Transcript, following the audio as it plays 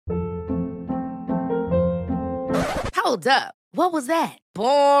Hold up. What was that?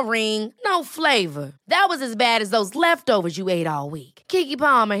 Boring. No flavor. That was as bad as those leftovers you ate all week. Keke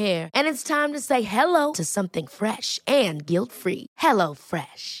Palmer here, and it's time to say hello to something fresh and guilt-free. Hello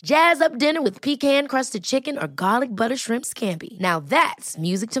Fresh. Jazz up dinner with pecan-crusted chicken or garlic butter shrimp scampi. Now that's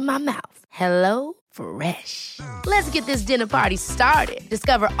music to my mouth. Hello Fresh. Let's get this dinner party started.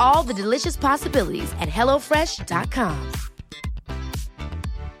 Discover all the delicious possibilities at hellofresh.com.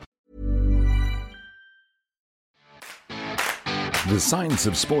 The Science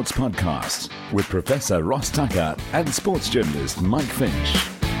of Sports podcast with Professor Ross Tucker and sports journalist Mike Finch.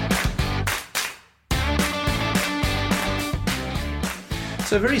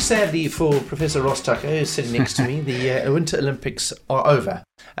 So very sadly for Professor Ross Tucker, who's sitting next to me, the Winter Olympics are over.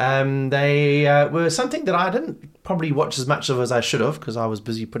 They were something that I didn't probably watch as much of as I should have because I was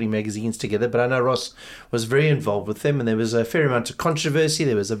busy putting magazines together, but I know Ross was very involved with them, and there was a fair amount of controversy.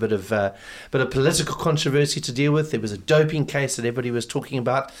 There was a bit of political controversy to deal with. There was a doping case that everybody was talking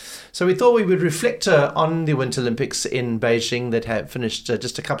about. So we thought we would reflect on the Winter Olympics in Beijing that had finished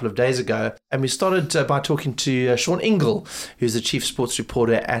just a couple of days ago. And we started by talking to Sean Ingle, who's the chief sports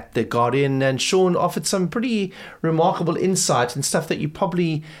reporter at The Guardian. And Sean offered some pretty remarkable insight and stuff that you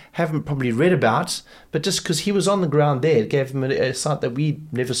probably haven't read about, but just because he was on the ground there, it gave him a sight that we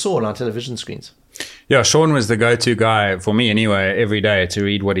never saw on our television screens. Yeah, Sean was the go-to guy, for me anyway, every day to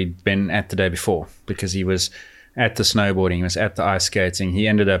read what he'd been at the day before, because he was at the snowboarding, he was at the ice skating. He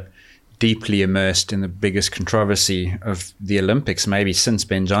ended up deeply immersed in the biggest controversy of the Olympics, maybe since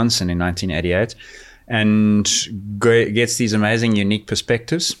Ben Johnson in 1988, and gets these amazing, unique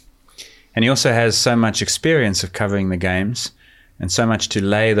perspectives. And he also has so much experience of covering the games and so much to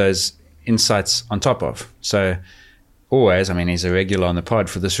lay those insights on top of. So always, I mean, he's a regular on the pod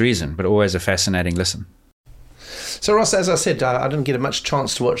for this reason, but always a fascinating listen. So Ross, as I said, I didn't get a much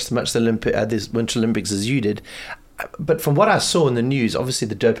chance to watch this Winter Olympics as you did. But from what I saw in the news, obviously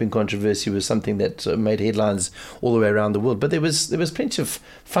the doping controversy was something that made headlines all the way around the world. But there was plenty of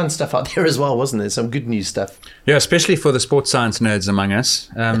fun stuff out there as well, wasn't there? Some good news stuff. Yeah, especially for the sports science nerds among us.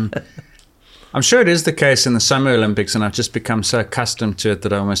 I'm sure it is the case in the Summer Olympics, and I've just become so accustomed to it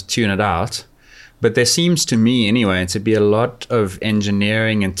that I almost tune it out. But there seems to me, anyway, to be a lot of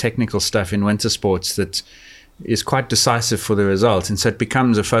engineering and technical stuff in winter sports that is quite decisive for the result. And so it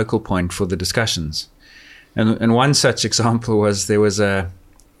becomes a focal point for the discussions. And one such example was is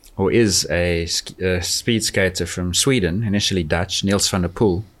a speed skater from Sweden, initially Dutch, Niels van der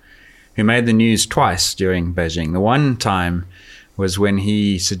Poel, who made the news twice during Beijing. The one time was when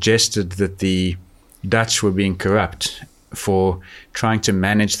he suggested that the Dutch were being corrupt for trying to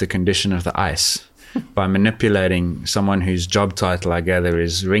manage the condition of the ice by manipulating someone whose job title, I gather,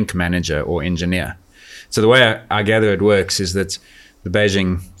 is rink manager or engineer. So the way I gather it works is that the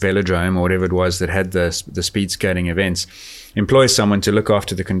Beijing Velodrome, or whatever it was that had the speed skating events, employs someone to look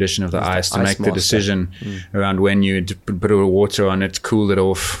after the condition of the ice, to make the decision around when you'd put a little water on it, cool it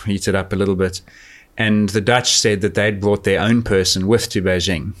off, heat it up a little bit. And the Dutch said that they'd brought their own person with to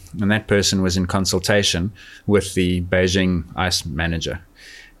Beijing, and that person was in consultation with the Beijing ice manager.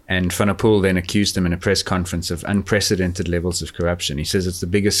 And Van der Poel then accused them in a press conference of unprecedented levels of corruption. He says it's the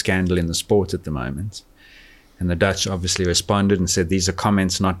biggest scandal in the sport at the moment. And the Dutch obviously responded and said these are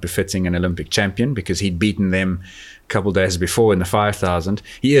comments not befitting an Olympic champion, because he'd beaten them a couple of days before in the 5,000.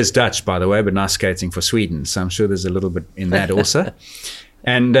 He is Dutch, by the way, but now skating for Sweden. So I'm sure there's a little bit in that also.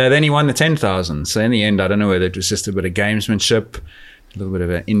 And then he won the 10,000. So in the end, I don't know whether it was just a bit of gamesmanship, a little bit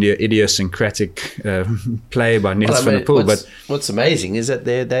of an idiosyncratic play by Niels van der Poel. But what's amazing is that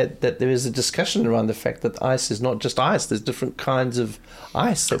there is a discussion around the fact that ice is not just ice. There's different kinds of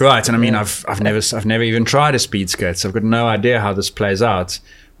ice. Right, and I mean, I've never even tried a speed skate, so I've got no idea how this plays out.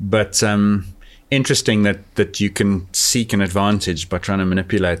 But interesting that you can seek an advantage by trying to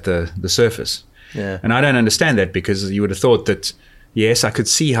manipulate the surface. Yeah. And I don't understand that, because you would have thought that, yes, I could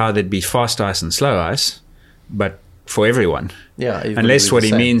see how there'd be fast ice and slow ice, but for everyone. Yeah. Unless what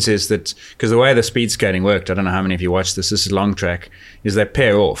he means is that, because the way the speed skating worked, I don't know how many of you watched this is long track, is they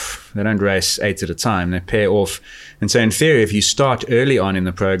pair off. They don't race 8 at a time, they pair off. And so in theory, if you start early on in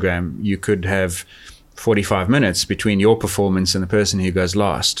the program, you could have 45 minutes between your performance and the person who goes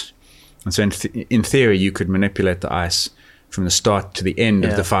last. And so in theory, you could manipulate the ice from the start to the end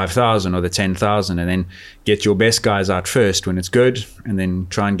of the 5,000 or the 10,000, and then get your best guys out first when it's good, and then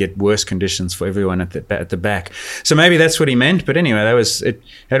try and get worse conditions for everyone at the back. So maybe that's what he meant. But anyway, that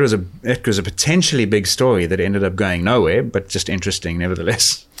was a potentially big story that ended up going nowhere, but just interesting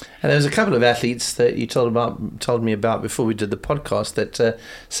nevertheless. And there was a couple of athletes that you told me about before we did the podcast that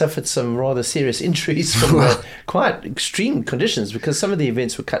suffered some rather serious injuries from quite extreme conditions, because some of the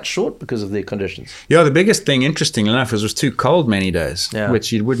events were cut short because of their conditions. Yeah, the biggest thing, interesting enough, was it was too cold many days,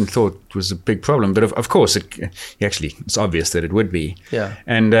 which you wouldn't thought was a big problem. But of course, it's obvious that it would be. Yeah.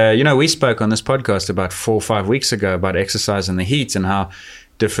 And, we spoke on this podcast about 4 or 5 weeks ago about exercise in the heat and how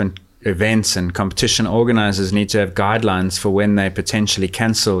different events and competition organizers need to have guidelines for when they potentially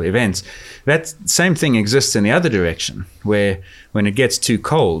cancel events. That same thing exists in the other direction, where when it gets too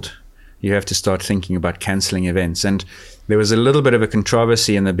cold, you have to start thinking about canceling events. And there was a little bit of a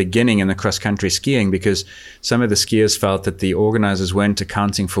controversy in the beginning in the cross-country skiing, because some of the skiers felt that the organizers weren't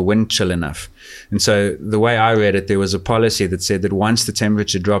accounting for wind chill enough. And so the way I read it, there was a policy that said that once the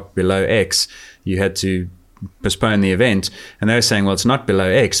temperature dropped below X, you had to postpone the event. And they were saying, well, it's not below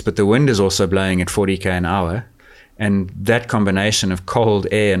X, but the wind is also blowing at 40k an hour. And that combination of cold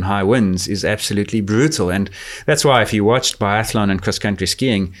air and high winds is absolutely brutal. And that's why if you watched biathlon and cross-country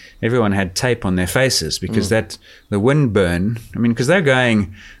skiing, everyone had tape on their faces, because the wind burn, because they're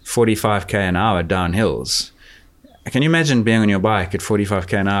going 45k an hour down hills. Can you imagine being on your bike at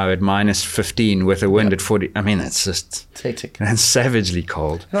 45k an hour at minus 15 with a wind at 40? It's just hectic. That's savagely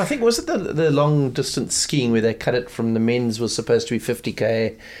cold. And I think, was it the long distance skiing where they cut it from the men's was supposed to be 50k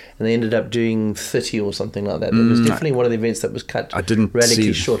and they ended up doing 30 or something like that? It was definitely one of the events that was cut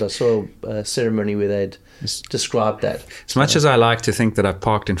radically short. I saw a ceremony where they'd described that. As much as I like to think that I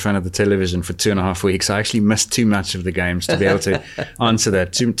parked in front of the television for 2.5 weeks, I actually missed too much of the games to be able to answer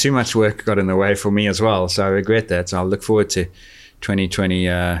that. Too much work got in the way for me as well, so I regret that. So I'll look forward to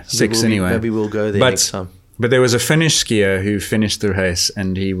 2026 anyway. Maybe we'll go there next time. But there was a Finnish skier who finished the race,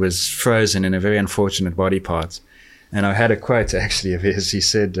 and he was frozen in a very unfortunate body part. And I had a quote actually of his. He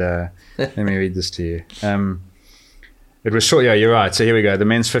said, let me read this to you. It was short. Yeah, you're right. So here we go. The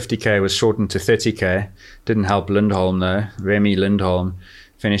men's 50k was shortened to 30k. Didn't help Lindholm though. Remy Lindholm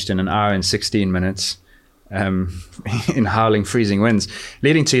finished in 1 hour and 16 minutes in howling, freezing winds,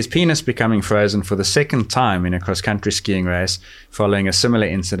 leading to his penis becoming frozen for the second time in a cross-country skiing race, following a similar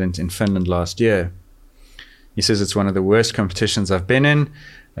incident in Finland last year. He says it's one of the worst competitions I've been in.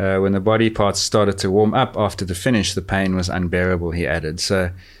 When the body parts started to warm up after the finish, the pain was unbearable, he added.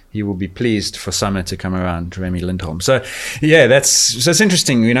 So he will be pleased for summer to come around, Remy Lindholm. So, yeah, it's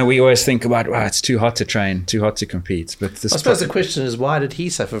interesting. We always think about, it's too hot to train, too hot to compete. But I suppose the question is, why did he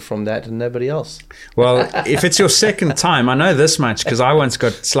suffer from that and nobody else? Well, if it's your second time, I know this much because I once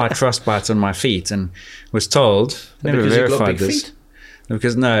got slight frostbites on my feet and was told, never verified this. Feet?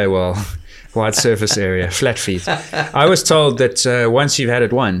 Because wide surface area, flat feet. I was told that once you've had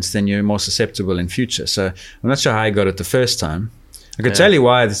it once, then you're more susceptible in future. So I'm not sure how I got it the first time. I could tell you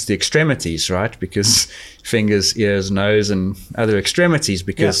why. It's the extremities, right? Because fingers, ears, nose, and other extremities,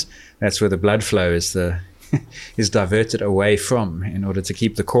 because that's where the blood flow is diverted away from in order to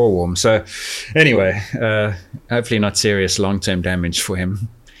keep the core warm. So anyway, hopefully not serious long-term damage for him.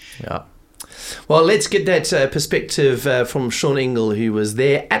 Yeah. Well, let's get that perspective from Sean Ingle, who was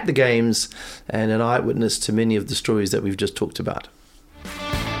there at the games and an eyewitness to many of the stories that we've just talked about.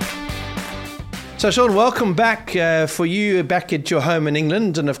 So, Sean, welcome back for you back at your home in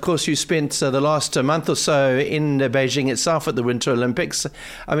England. And, of course, you spent the last month or so in Beijing itself at the Winter Olympics.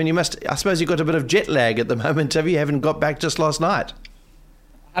 I suppose you've got a bit of jet lag at the moment, have you? You haven't got back just last night.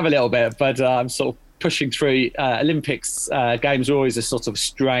 I have a little bit, but I'm sort of pushing through. Olympics games are always a sort of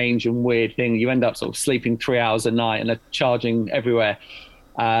strange and weird thing. You end up sort of sleeping 3 hours a night and are charging everywhere.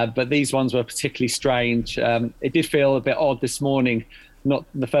 But these ones were particularly strange. It did feel a bit odd this morning. Not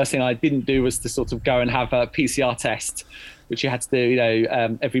the first thing I didn't do was to sort of go and have a PCR test, which you had to do,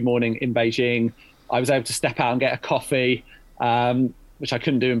 every morning in Beijing. I was able to step out and get a coffee, which I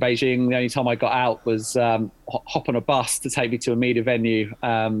couldn't do in Beijing. The only time I got out was hop on a bus to take me to a media venue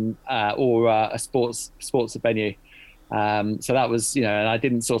or a sports venue. So that was, and I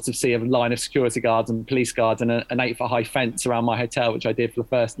didn't sort of see a line of security guards and police guards and an 8-foot high fence around my hotel, which I did for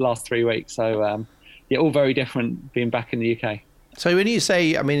the last 3 weeks. So all very different being back in the UK. So when you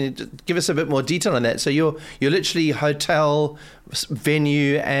say, give us a bit more detail on that. So you're literally hotel,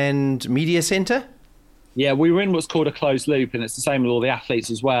 venue and media centre? Yeah, we were in what's called a closed loop, and it's the same with all the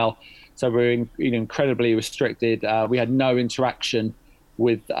athletes as well. So we're incredibly restricted. We had no interaction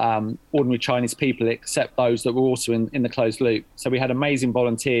with ordinary Chinese people except those that were also in the closed loop. So we had amazing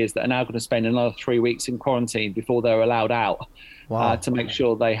volunteers that are now going to spend another 3 weeks in quarantine before they're allowed out. Wow. To make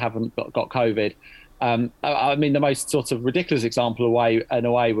sure they haven't got COVID. The most sort of ridiculous example in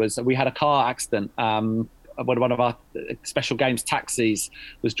a way was we had a car accident. One of our special games taxis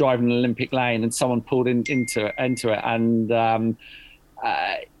was driving an Olympic lane and someone pulled into it and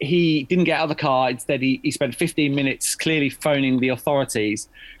he didn't get out of the car. Instead, he spent 15 minutes clearly phoning the authorities,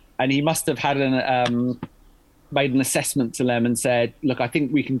 and he must have had made an assessment to them and said, look, I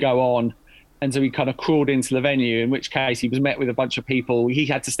think we can go on. And so he kind of crawled into the venue, in which case he was met with a bunch of people. He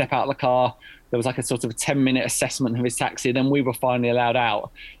had to step out of the car. There was like a sort of a 10-minute assessment of his taxi. Then we were finally allowed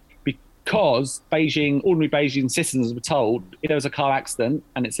out, because ordinary Beijing citizens were told, if there was a car accident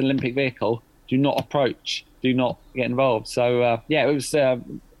and it's an Olympic vehicle, do not approach, do not get involved. So, it was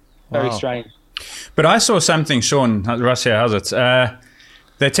very strange. But I saw something, Sean, Russia has it.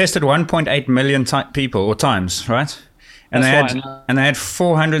 They tested 1.8 million people or times, right? And they had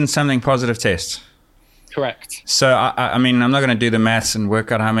 400 and something positive tests. Correct. So, I mean, I'm not going to do the maths and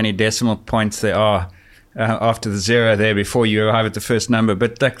work out how many decimal points there are after the zero there before you arrive at the first number.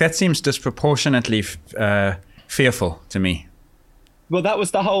 But that seems disproportionately fearful to me. Well, that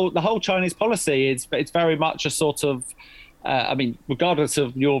was the whole Chinese policy. It's very much a sort of, regardless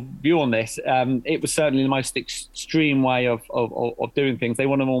of your view on this, it was certainly the most extreme way of doing things. They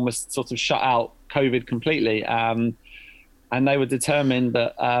want to almost sort of shut out COVID completely, and they were determined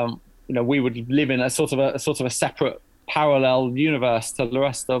that we would live in a sort of a separate, parallel universe to the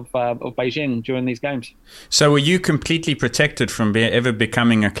rest of Beijing during these games. So were you completely protected from ever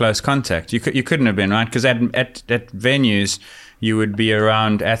becoming a close contact? You couldn't have been, right? Because at venues, you would be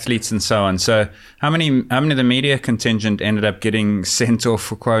around athletes and so on. So how many of the media contingent ended up getting sent off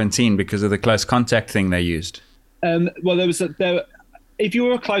for quarantine because of the close contact thing they used? Well, if you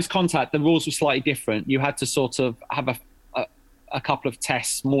were a close contact, the rules were slightly different. You had to sort of have a couple of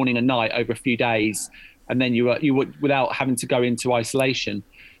tests morning and night over a few days, and then you would without having to go into isolation.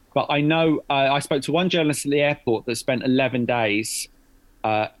 But I know I spoke to one journalist at the airport that spent 11 days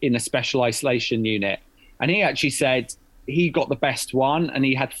in a special isolation unit, and he actually said he got the best one, and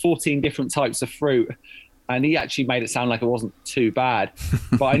he had 14 different types of fruit, and he actually made it sound like it wasn't too bad.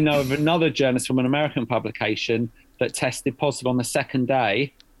 But I know of another journalist from an American publication that tested positive on the second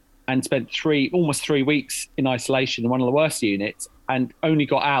day and spent almost 3 weeks in isolation in one of the worst units, and only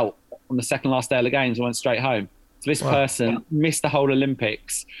got out on the second last day of the games and went straight home. So this person missed the whole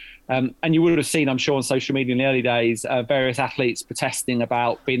Olympics. And you would have seen, I'm sure, on social media in the early days, various athletes protesting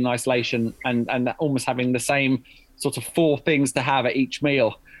about being in isolation and almost having the same sort of 4 things to have at each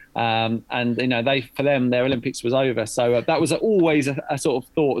meal. And for them, their Olympics was over. So that was always a sort of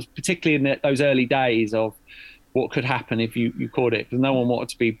thought, particularly in those early days, of what could happen if you caught it, because no one wanted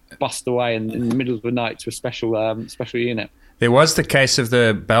to be bussed away in the middle of the night to a special unit. There was the case of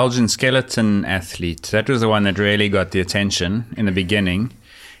the Belgian skeleton athlete. That was the one that really got the attention in the beginning.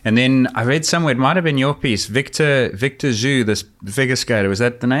 And then I read somewhere, it might have been your piece, Victor Zhu, this figure skater. Was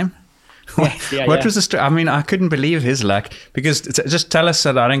that the name? What was the story? I mean, I couldn't believe his luck, because just tell us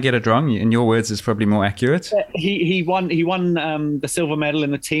so that I don't get it wrong. In your words, it's probably more accurate. He won the silver medal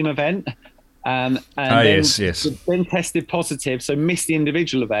in the team event. Yes. Then tested positive, so missed the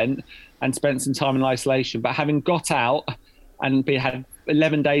individual event and spent some time in isolation. But having got out and had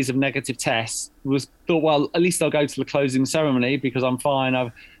 11 days of negative tests, thought, well, at least I'll go to the closing ceremony because I'm fine.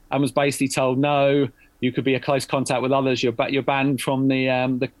 I was basically told, no, you could be a close contact with others. You're banned from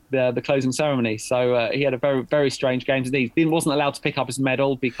the closing ceremony. So he had a very, very strange games indeed. He wasn't allowed to pick up his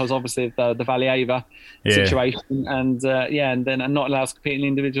medal because obviously of the Valieva situation, and then not allowed to compete in the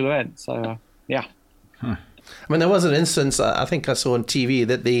individual event. So yeah. I mean, there was an instance I think I saw on TV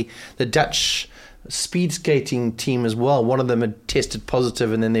that the Dutch speed skating team as well, one of them had tested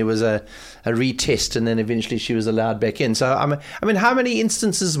positive, and then there was a retest, and then eventually she was allowed back in. So I mean, how many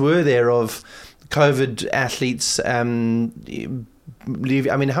instances were there of COVID athletes leave?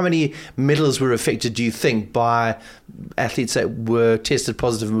 I mean, how many medals were affected, do you think, by athletes that were tested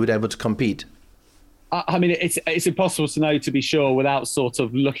positive and were able to compete? I mean, it's impossible to know, to be sure, without sort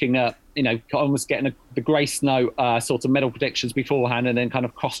of looking at, almost getting the Grace Note sort of medal predictions beforehand, and then kind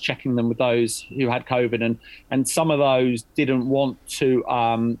of cross-checking them with those who had COVID. And some of those didn't want to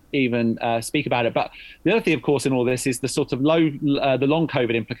even speak about it. But the other thing, of course, in all this is the sort of the long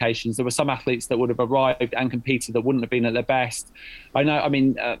COVID implications. There were some athletes that would have arrived and competed that wouldn't have been at their best.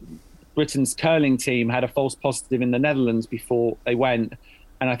 Britain's curling team had a false positive in the Netherlands before they went.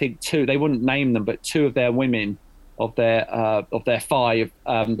 And I think they wouldn't name them, but 2 of their women of their 5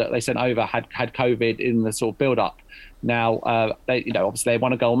 that they sent over had COVID in the sort of build-up. Now, obviously they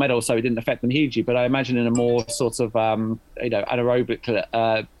won a gold medal, so it didn't affect them hugely. But I imagine in a more sort of anaerobic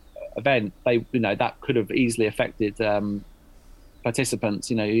event, that could have easily affected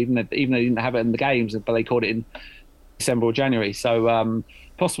participants. Even though they didn't have it in the games, but they caught it in December or January. So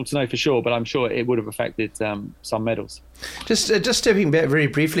impossible to know for sure, but I'm sure it would have affected some medals. Just stepping back very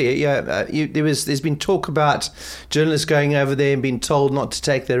briefly, there's been talk about journalists going over there and being told not to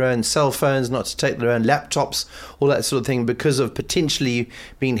take their own cell phones, not to take their own laptops, all that sort of thing, because of potentially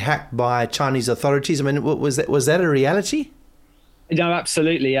being hacked by Chinese authorities. I mean, was that a reality? No,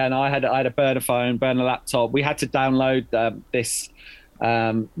 absolutely. And I had a burner phone, burner laptop. We had to download this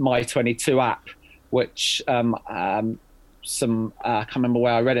My22 app, which I can't remember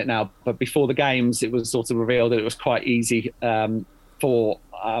where I read it now, but before the games, it was sort of revealed that it was quite easy for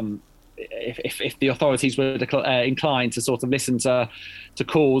if the authorities were inclined to sort of listen to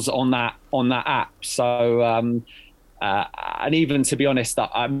calls on that app. So. And even, to be honest,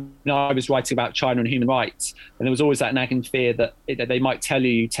 I was writing about China and human rights, and there was always that nagging fear that they might tell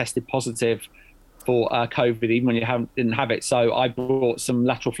you tested positive for COVID even when you didn't have it. So I brought some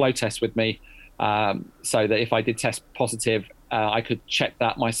lateral flow tests with me, so that if I did test positive, I could check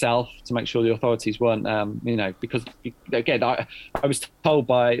that myself to make sure the authorities weren't, because again, I was told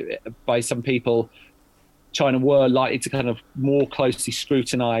by some people China were likely to kind of more closely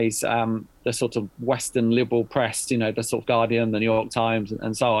scrutinise the sort of Western liberal press, the sort of Guardian, the New York Times,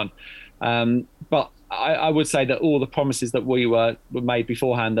 and so on. But I would say that all the promises that were made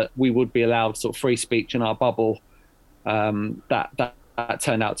beforehand that we would be allowed sort of free speech in our bubble, that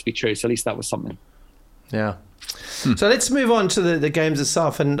turned out to be true. So at least that was something. Yeah. So let's move on to the games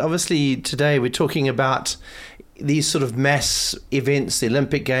itself. And obviously today we're talking about these sort of mass events, the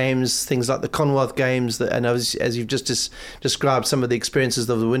Olympic Games, things like the Commonwealth Games, and as you've just described some of the experiences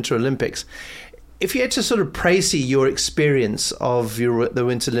of the Winter Olympics. If you had to sort of précis your experience of the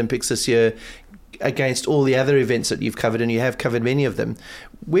Winter Olympics this year against all the other events that you've covered, and you have covered many of them,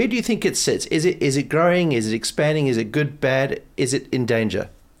 where do you think it sits? Is it growing? Is it expanding? Is it good, bad? Is it in danger?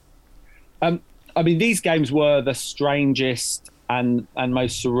 I mean, these games were the strangest and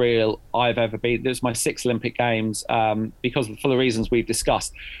most surreal I've ever been. It was my 6th Olympic Games, because for the reasons we've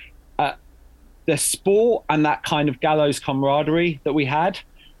discussed. The sport and that kind of gallows camaraderie that we had,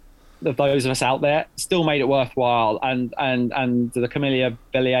 of those of us out there, still made it worthwhile. And the Kamila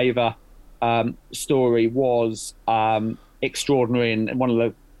Valieva story was extraordinary and one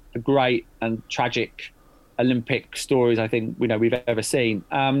of the great and tragic Olympic stories I think we've ever seen.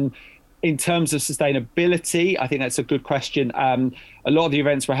 In terms of sustainability, I think that's a good question. A lot of the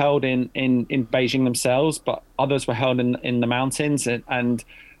events were held in Beijing themselves, but others were held in the mountains. And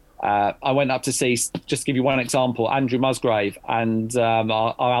I went up to see, just to give you one example, Andrew Musgrave and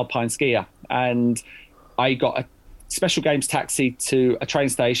our alpine skier. And I got a special games taxi to a train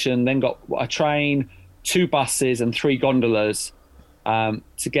station, then got a train, 2 buses and 3 gondolas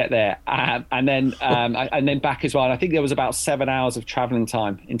to get there, and then back as well. And I think there was about 7 hours of travelling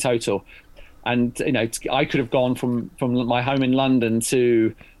time in total. And I could have gone from my home in London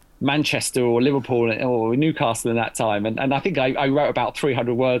to Manchester or Liverpool or Newcastle in that time. And I think I wrote about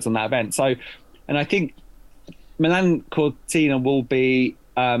 300 words on that event. So, and I think Milan Cortina will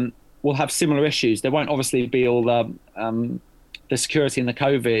have similar issues. There won't obviously be all the security and the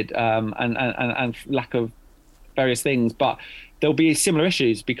COVID and lack of various things, but there'll be similar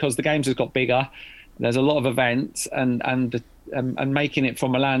issues because the games have got bigger. There's a lot of events, and making it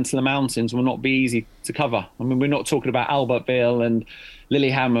from Milan to the mountains will not be easy to cover. I mean, we're not talking about Albertville and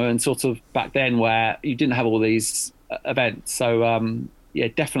Lillehammer and sort of back then where you didn't have all these events. So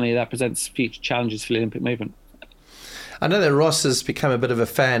definitely that presents future challenges for the Olympic movement. I know that Ross has become a bit of a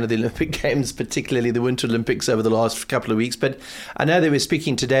fan of the Olympic Games, particularly the Winter Olympics over the last couple of weeks. But I know that we're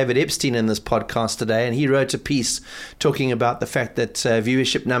speaking to David Epstein in this podcast today, and he wrote a piece talking about the fact that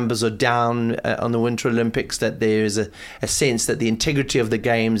viewership numbers are down on the Winter Olympics, that there is a sense that the integrity of the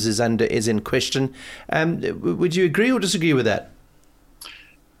Games is in question. Would you agree or disagree with that?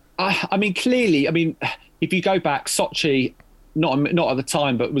 I mean, clearly, if you go back, Sochi, not at the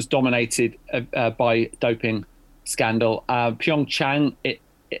time, but was dominated by doping scandal. Pyeongchang,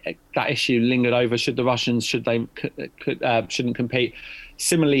 that issue lingered over. Should the Russians shouldn't compete?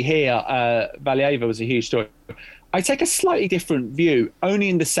 Similarly here, Valieva was a huge story. I take a slightly different view, only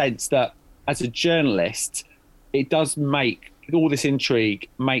in the sense that as a journalist, it does make all this intrigue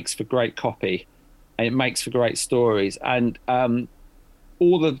makes for great copy, and it makes for great stories. And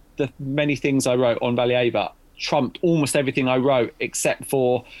all the many things I wrote on Valieva trumped almost everything I wrote, except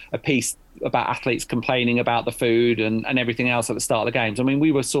for a piece about athletes complaining about the food and everything else at the start of the games. I mean,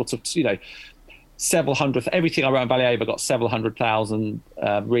 we were sort of, several hundred, everything I wrote on Valieva got several 100,000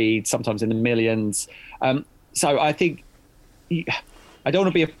 reads, sometimes in the millions. So I think I don't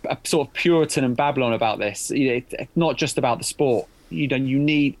want to be a sort of Puritan and Babylon about this. It's not just about the sport. You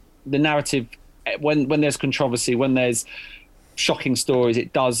need the narrative when there's controversy, when there's shocking stories,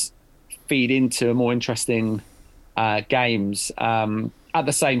 it does feed into more interesting games. At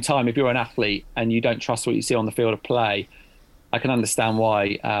the same time, if you're an athlete and you don't trust what you see on the field of play, I can understand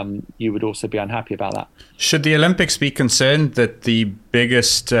why you would also be unhappy about that. Should the Olympics be concerned that the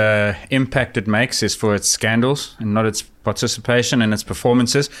biggest impact it makes is for its scandals and not its participation and its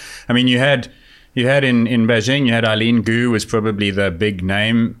performances? I mean, you had in Beijing, you had Eileen Gu was probably the big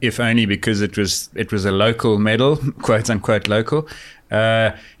name, if only because it was a local medal, quote unquote local.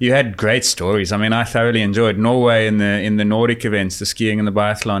 You had great stories. I mean, I thoroughly enjoyed Norway in the Nordic events, the skiing and the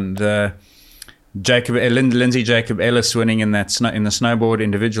biathlon, the Lindsay Jacob Ellis winning in the snowboard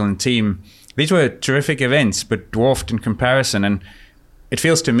individual and team. These were terrific events, but dwarfed in comparison. And it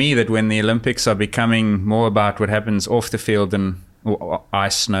feels to me that when the Olympics are becoming more about what happens off the field or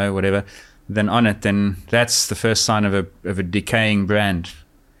ice, snow, whatever, than on it, then that's the first sign of a decaying brand.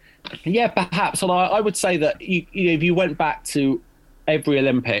 Yeah, perhaps. Although I would say that if you went back to every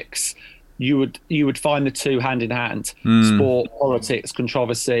Olympics, you would find the two hand in hand: sport, politics,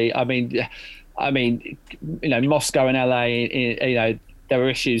 controversy. I mean, Moscow and LA, there were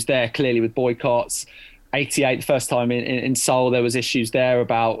issues there clearly with boycotts. 88, the first time in Seoul, there was issues there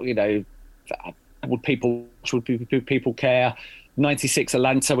about, would people care? 96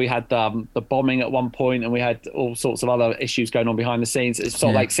 Atlanta, we had the bombing at one point, and we had all sorts of other issues going on behind the scenes. It's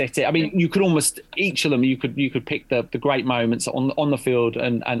Salt Lake City. I mean, you could almost, each of them, you could pick the great moments on the field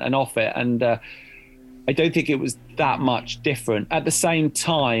and off it. And I don't think it was that much different. At the same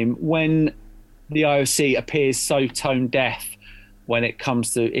time, when the IOC appears so tone deaf when it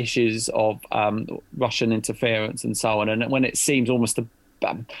comes to issues of Russian interference and so on, and when it seems almost to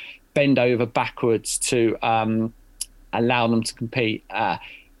bend over backwards to allow them to compete,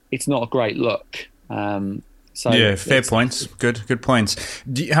 it's not a great look. Fair points. Good points.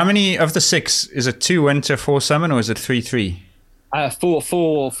 How many of the 6? Is it 2 winter, 4 summer, or is it 3-3?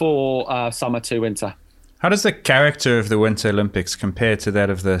 4 summer, 2 winter. How does the character of the Winter Olympics compare to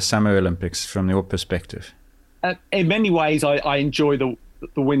that of the Summer Olympics from your perspective? In many ways, I enjoy the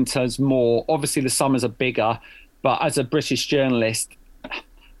winters more. Obviously, the summers are bigger, but as a British journalist,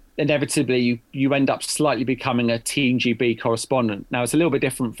 inevitably you end up slightly becoming a Team GB correspondent. Now, it's a little bit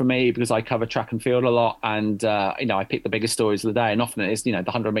different for me because I cover track and field a lot, and I pick the biggest stories of the day, and often it is the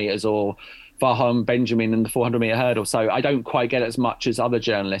 100 metres or Farham Benjamin and the 400 metre hurdle. So I don't quite get as much as other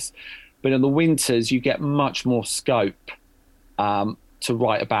journalists. But in the winters, you get much more scope to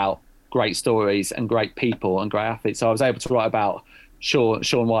write about great stories and great people and great athletes. So I was able to write about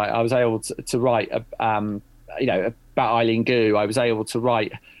Sean White. I was able to write, about Eileen Gu. I was able to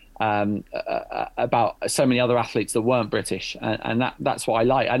write about so many other athletes that weren't British, and that's what I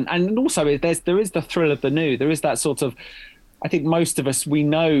like. And also, there is the thrill of the new. There is that sort of, I think most of us, we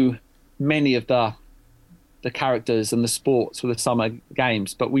know many of the characters and the sports for the summer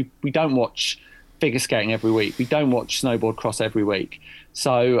games, but we don't watch figure skating every week. We don't watch snowboard cross every week.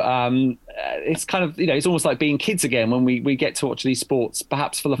 So it's kind of, it's almost like being kids again when we get to watch these sports,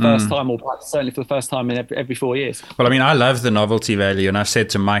 perhaps for the first time, or perhaps certainly for the first time in every 4 years. Well, I mean, I love the novelty value, and I've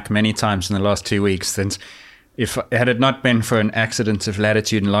said to Mike many times in the last 2 weeks that had it not been for an accident of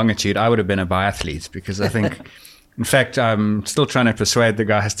latitude and longitude, I would have been a biathlete, because I think, in fact, I'm still trying to persuade the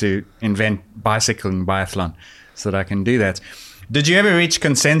guys to invent bicycling biathlon so that I can do that. Did you ever reach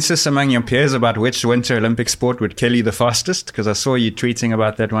consensus among your peers about which Winter Olympic sport would kill you the fastest? Because I saw you tweeting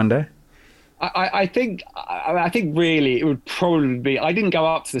about that one day. I think really it would probably be. I didn't go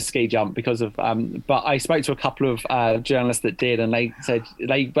up to the ski jump because of, but I spoke to a couple of journalists that did, and they said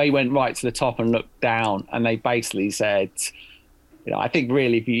they went right to the top and looked down, and they basically said, I think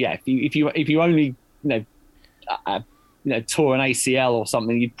really if you only tore an ACL or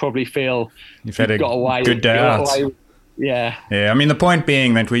something, you'd probably feel you've had a got away, good day out. Yeah. I mean, the point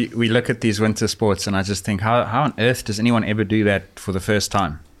being that we look at these winter sports, and I just think, how on earth does anyone ever do that for the first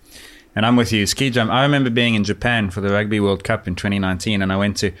time? And I'm with you. Ski jump. I remember being in Japan for the Rugby World Cup in 2019, and I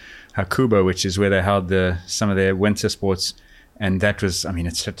went to Hakuba, which is where they held some of their winter sports. And that was,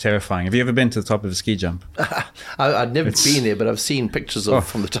 it's terrifying. Have you ever been to the top of a ski jump? I've never been there, but I've seen pictures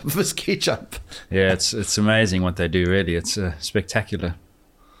from the top of a ski jump. Yeah, it's amazing what they do, really. It's spectacular.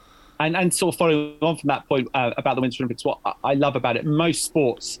 And sort of following on from that point about the Winter Olympics, what I love about it, most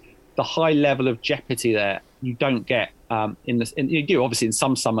sports, the high level of jeopardy there, you don't get you do obviously in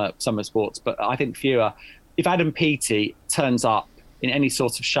some summer sports, but I think fewer. If Adam Peaty turns up in any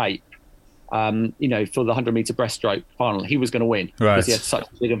sort of shape, for the 100-meter breaststroke final, he was going to win because he had such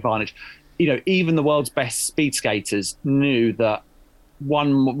a big advantage. Even the world's best speed skaters knew that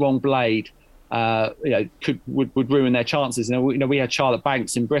one wrong blade would ruin their chances. We had Charlotte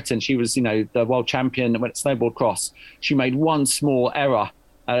Banks in Britain. She was, the world champion that went snowboard cross. She made one small error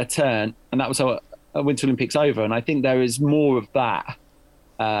at a turn, and that was her Winter Olympics over. And I think there is more of that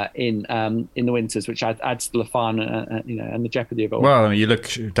in the winters, which adds to the fun and the jeopardy of it all. Well, you look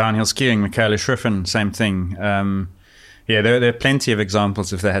downhill skiing, Michaela Schriffen, same thing. There are plenty of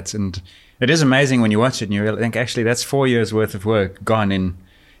examples of that, and it is amazing when you watch it and you think, actually, that's 4 years worth of work gone in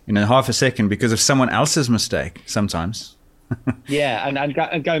half a second because of someone else's mistake sometimes. Yeah,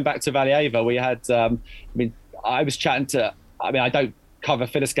 and going back to Valieva, we had, I was chatting to, I don't cover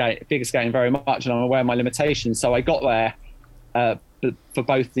figure skating very much, and I'm aware of my limitations, so I got there for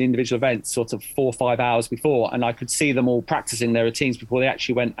both the individual events sort of 4 or 5 hours before, and I could see them all practicing their routines before they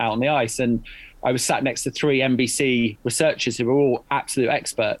actually went out on the ice. And I was sat next to 3 NBC researchers who were all absolute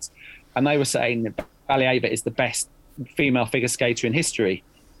experts, and they were saying that Valieva is the best female figure skater in history.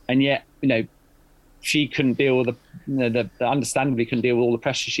 And yet, she couldn't deal with understandably couldn't deal with all the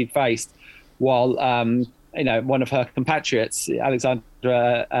pressure she'd faced, while one of her compatriots, Alexandra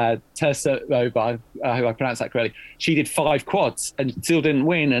Tersova, who I pronounced that correctly, she did 5 quads and still didn't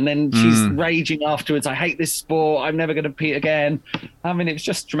win. And then she's raging afterwards, I hate this sport, I'm never going to compete again. It was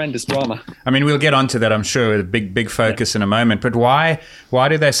just tremendous drama. We'll get onto that, I'm sure, with a big focus in a moment. But why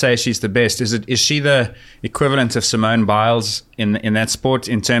do they say she's the best? Is she the equivalent of Simone Biles in that sport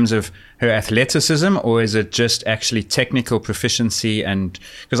in terms of her athleticism, or is it just actually technical proficiency? And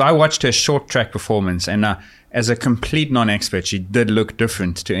because I watched her short track performance, and as a complete non-expert, she did look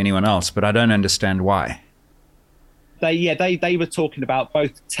different to anyone else, but I don't understand why. They were talking about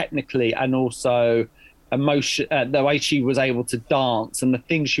both technically and also emotion, the way she was able to dance and the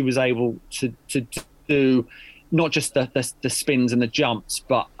things she was able to do, not just the spins and the jumps,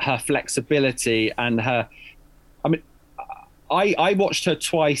 but her flexibility and her. I watched her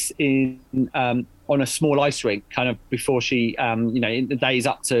twice on a small ice rink, kind of before she, in the days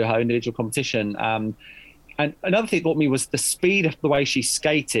up to her individual competition. And another thing that got me was the speed of the way she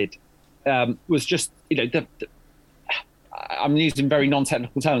skated was just, I'm using very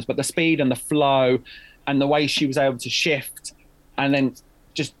non-technical terms, but the speed and the flow and the way she was able to shift and then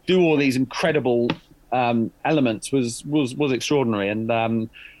just do all these incredible elements was extraordinary. And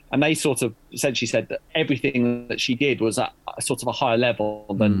they sort of essentially said that everything that she did was at a sort of a higher level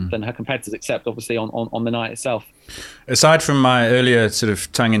than her competitors, except obviously on the night itself. Aside from my earlier sort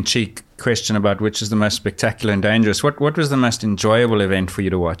of tongue-in-cheek question about which is the most spectacular and dangerous, what was the most enjoyable event for you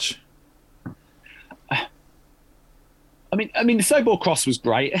to watch? The snowboard cross was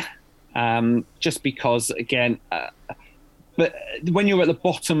great, just because, again, but when you're at the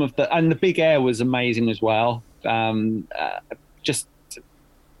bottom of and the big air was amazing as well, just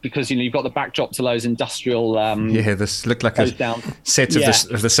because you've got the backdrop to those industrial. This looked like a set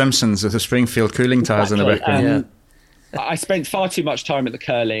of the Simpsons with the Springfield cooling tires in the background. I spent far too much time at the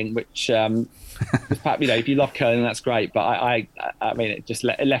curling, which if you love curling, that's great. But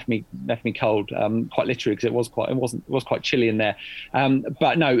it left me cold, quite literally, because it was quite chilly in there.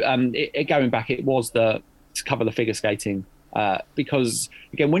 But no, going back, it was to cover the figure skating, because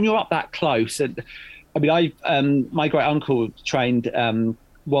again, when you're up that close, my great uncle trained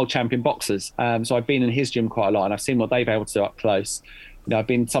world champion boxers, so I've been in his gym quite a lot, and I've seen what they've been able to do up close. I've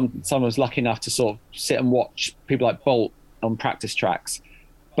been someone was lucky enough to sort of sit and watch people like Bolt on practice tracks,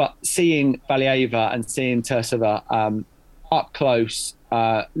 but seeing Valieva and seeing Tersova up close,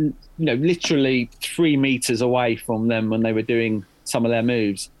 literally 3 meters away from them when they were doing some of their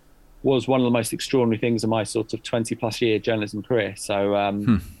moves, was one of the most extraordinary things in my sort of 20 plus year journalism career. So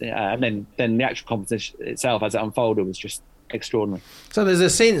and then the actual competition itself as it unfolded was just extraordinary. So there's a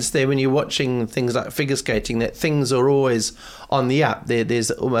sense there when you're watching things like figure skating that things are always on the up. There's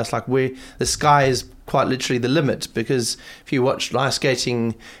almost like where the sky is quite literally the limit, because if you watched ice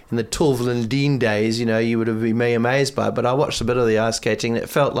skating in the Tulville and Dean days, you would have been amazed by it. But I watched a bit of the ice skating and it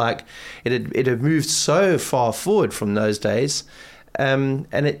felt like it had moved so far forward from those days. And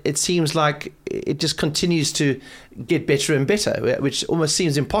it seems like it just continues to get better and better, which almost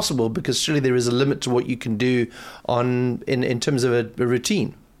seems impossible, because surely there is a limit to what you can do in terms of a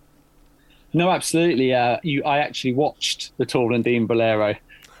routine. No, absolutely. I actually watched the Tall and Dean Bolero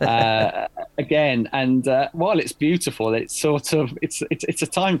again, and while it's beautiful, it's sort of it's a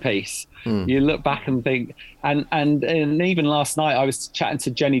timepiece. You look back and think, and even last night I was chatting to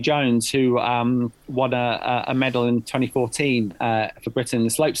Jenny Jones, who won a medal in 2014 for Britain in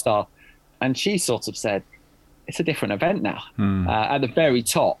the slopestyle, and she sort of said it's a different event now at the very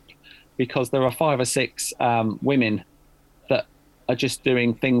top, because there are 5 or 6 women that are just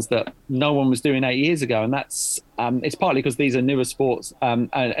doing things that no one was doing 8 years ago, and that's it's partly because these are newer sports, and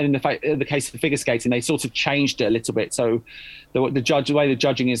in the case of figure skating, they sort of changed it a little bit. So the way the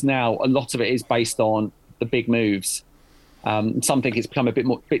judging is now, a lot of it is based on the big moves. Some think it's become a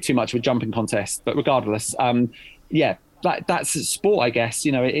bit too much of a jumping contest, but regardless, that's a sport, I guess.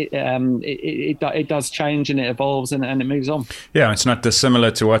 It does change and it evolves and it moves on. Yeah, it's not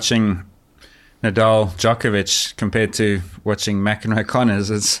dissimilar to watching Nadal, Djokovic compared to watching McEnroe,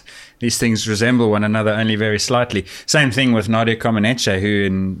 Connors. These things resemble one another only very slightly. Same thing with Nadia Comaneci, who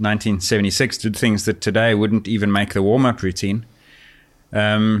in 1976 did things that today wouldn't even make the warm-up routine.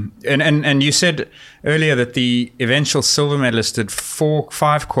 And you said earlier that the eventual silver medalist did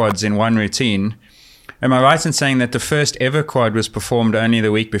 5 quads in one routine. Am I right in saying that the first ever quad was performed only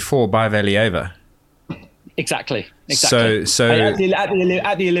the week before by Valieva? Exactly. So at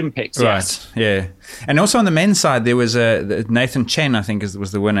the Olympics, right? Yes. Yeah, and also on the men's side, there was Nathan Chen, I think,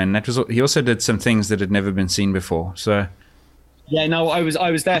 was the winner, and he also did some things that had never been seen before. So. Yeah, no, I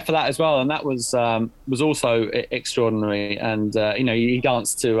was there for that as well, and that was also extraordinary. And he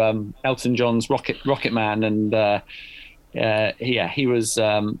danced to Elton John's Rocket Man, and he was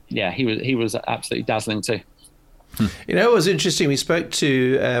absolutely dazzling too. It was interesting. We spoke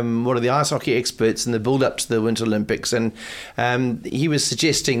to one of the ice hockey experts in the build-up to the Winter Olympics, and he was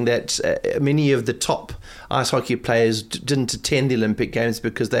suggesting that many of the top ice hockey players didn't attend the Olympic Games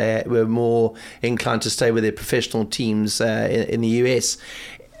because they were more inclined to stay with their professional teams in the US.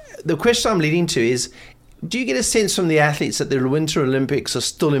 The question I'm leading to is, do you get a sense from the athletes that the Winter Olympics are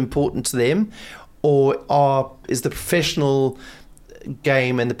still important to them, or is the professional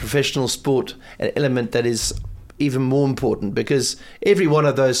game and the professional sport an element that is even more important, because every one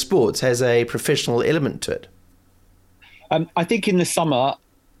of those sports has a professional element to it? I think in the summer,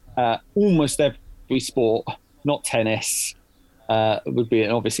 almost every sport, not tennis, would be an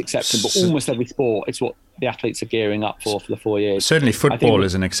obvious exception, but almost every sport, it's what the athletes are gearing up for the 4 years. Certainly football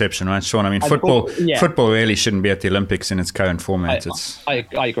is an exception, right, Sean? I mean, football really shouldn't be at the Olympics in its current format. I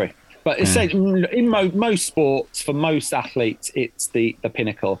agree. But in most sports, for most athletes, it's the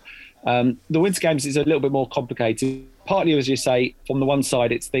pinnacle. The Winter Games is a little bit more complicated. Partly, as you say, from the one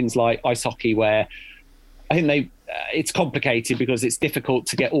side, it's things like ice hockey, where I think it's complicated because it's difficult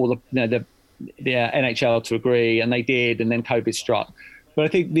to get all the NHL to agree, and they did, and then COVID struck. But I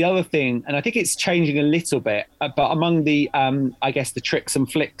think the other thing, and I think it's changing a little bit, but among the I guess the tricks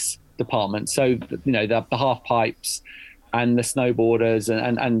and flicks department, so the half pipes and the snowboarders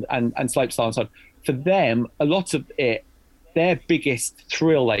and slopestyle and so on, for them, a lot of it, their biggest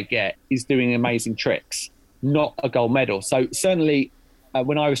thrill they get is doing amazing tricks, not a gold medal. So certainly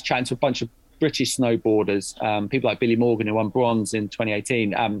when I was chatting to a bunch of British snowboarders, people like Billy Morgan, who won bronze in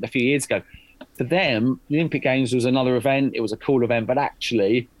 2018, a few years ago, for them, the Olympic Games was another event. It was a cool event, but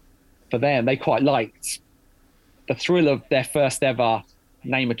actually for them, they quite liked the thrill of their first ever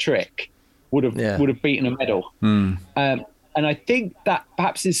name a trick would have beaten a medal. And I think that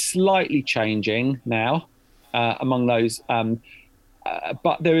perhaps is slightly changing now. Among those,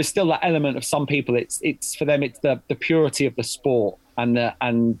 but there is still that element of some people. It's for them. It's the purity of the sport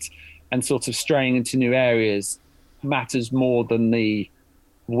and sort of straying into new areas matters more than the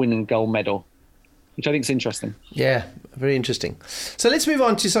win and gold medal, which I think is interesting. Yeah, very interesting. So let's move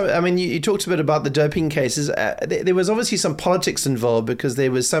on to some. I mean, you talked a bit about the doping cases. There was obviously some politics involved because there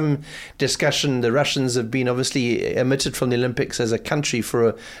was some discussion. The Russians have been obviously omitted from the Olympics as a country for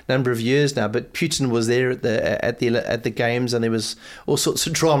a number of years now, but Putin was there at the games, and there was all sorts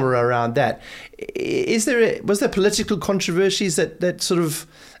of drama around that. Was there political controversies that sort of,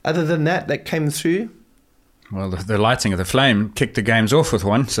 other than that came through? Well, the lighting of the flame kicked the games off with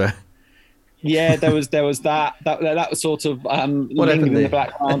one, so. Yeah, there was that was sort of lingering in the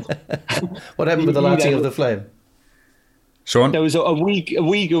background. What happened with the lighting of the flame? Sean? There was a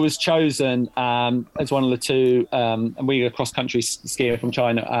Uyghur was chosen as one of the two, a Uyghur cross-country skier from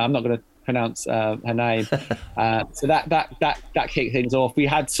China. I'm not going to pronounce her name. So that kicked things off. We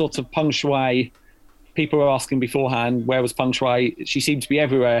had sort of Peng Shuai. People were asking beforehand, where was Peng Shuai? She seemed to be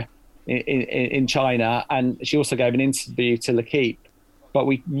everywhere in China, and she also gave an interview to L'Equipe. But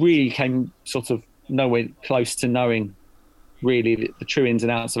we really came sort of nowhere close to knowing really the true ins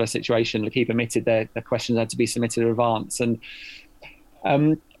and outs of her situation. L'Equipe admitted their questions had to be submitted in advance. And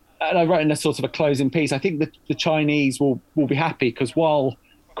I wrote in a sort of a closing piece, I think that the Chinese will be happy because while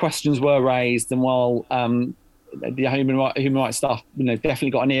questions were raised and while the human rights stuff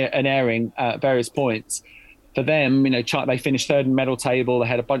definitely got an airing at various points, for them, they finished third in the medal table. They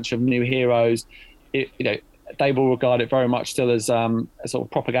had a bunch of new heroes. they will regard it very much still as a sort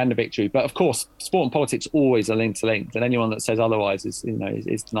of propaganda victory. But of course, sport and politics always are linked, and anyone that says otherwise is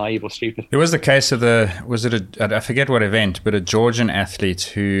naive or stupid. There was the case of I forget what event, but a Georgian athlete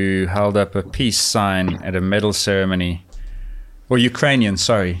who held up a peace sign at a medal ceremony, or Ukrainian,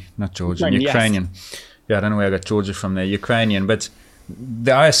 sorry, not Georgian, Ukrainian. Yes. Yeah, I don't know where I got Georgia from there, Ukrainian, but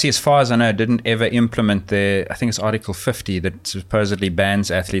the IOC, as far as I know, didn't ever implement I think it's Article 50 that supposedly bans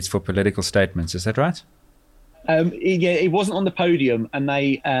athletes for political statements. Is that right? It wasn't on the podium, and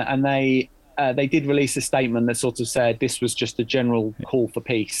they did release a statement that sort of said this was just a general call for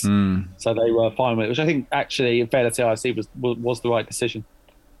peace. So they were fine with it, which I think actually, in fairness to IOC, was the right decision.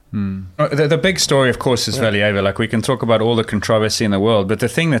 The big story, of course, is Valieva. Like, we can talk about all the controversy in the world, but the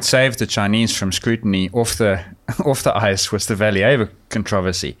thing that saved the Chinese from scrutiny off the ice was the Valieva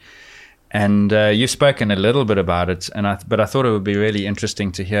controversy. And you've spoken a little bit about it, but I thought it would be really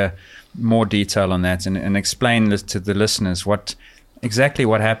interesting to hear more detail on that and explain to the listeners exactly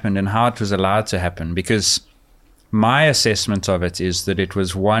what happened and how it was allowed to happen. Because my assessment of it is that it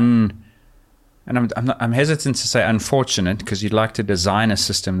was one, and I'm hesitant to say unfortunate, because you'd like to design a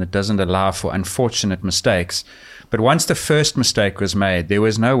system that doesn't allow for unfortunate mistakes. But once the first mistake was made, there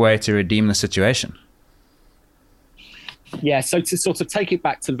was no way to redeem the situation. Yeah, so to sort of take it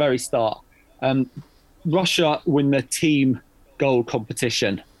back to the very start, Russia win the team gold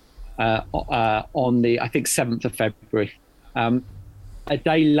competition on the, I think, 7th of February. A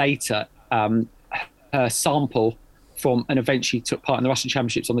day later, her sample from an event she took part in the Russian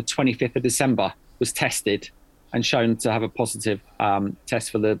Championships on the 25th of December was tested and shown to have a positive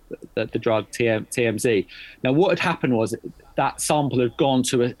test for the drug TMZ. Now, what had happened was that sample had gone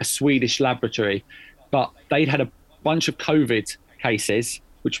to a Swedish laboratory, but they'd had a bunch of COVID cases,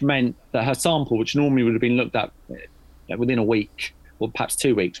 which meant that her sample, which normally would have been looked at within a week or perhaps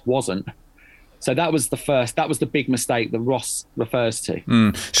 2 weeks, wasn't. So that was the big mistake that Ross refers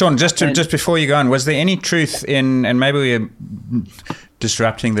to. Sean, just before you go on, was there any truth in, and maybe we're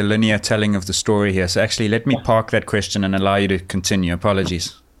disrupting the linear telling of the story here, so actually let me park that question and allow you to continue.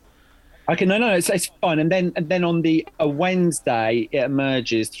 Apologies. Okay, no, it's fine. And then on a Wednesday, it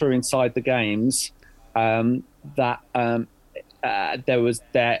emerges through Inside the Games that there was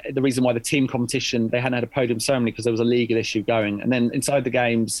the reason why the team competition, they hadn't had a podium ceremony because there was a legal issue going. And then Inside the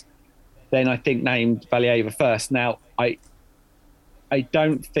Games, then I think named Valieva first. Now, I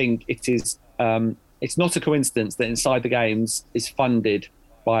don't think it is. It's not a coincidence that Inside the Games is funded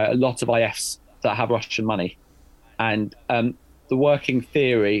by a lot of IFs that have Russian money, and the working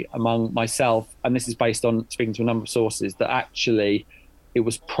theory among myself, and this is based on speaking to a number of sources, that actually it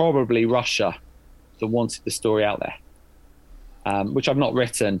was probably Russia that wanted the story out there, which I've not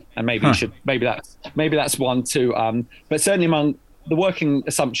written, and maybe that's one too. But certainly among the working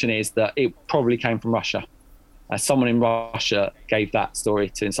assumption is that it probably came from Russia. Someone in Russia gave that story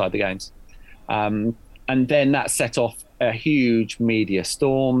to Inside the Games. And then that set off a huge media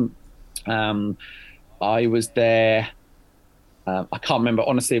storm. I was there. I can't remember,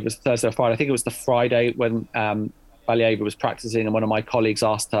 honestly, it was Thursday or Friday. I think it was the Friday when Valieva was practicing, and one of my colleagues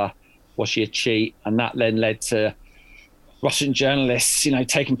asked her, was she a cheat? And that then led to Russian journalists,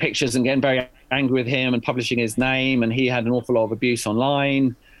 taking pictures and getting very angry with him and publishing his name, and he had an awful lot of abuse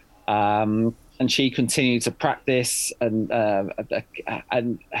online. And she continued to practice, and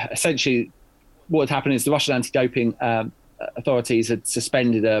essentially what had happened is the Russian anti-doping authorities had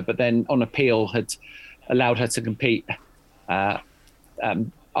suspended her, but then on appeal had allowed her to compete. The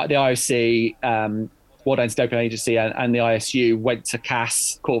IOC, World Anti-Doping Agency, and the ISU went to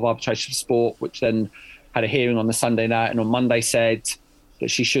CAS, Court of Arbitration of Sport, which then had a hearing on the Sunday night, and on Monday said that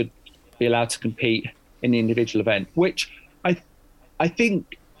she should be allowed to compete in the individual event, which I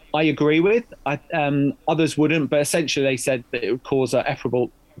think I agree with. Others wouldn't, but essentially they said that it would cause her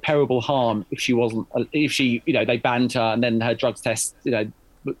irreparable harm if she they banned her, and then her drugs test, they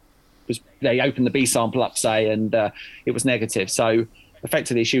opened the B sample up, say, and it was negative. So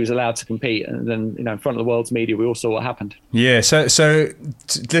effectively she was allowed to compete, and then in front of the world's media we all saw what happened. Yeah, so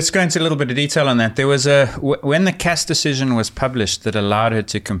let's go into a little bit of detail on that. There was when the CAS decision was published that allowed her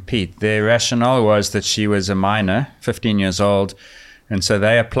to compete, their rationale was that she was a minor, 15 years old, and so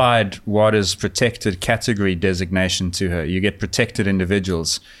they applied what is protected category designation to her. You get protected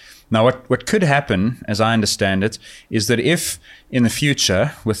individuals. Now, what could happen, as I understand it, is that if in the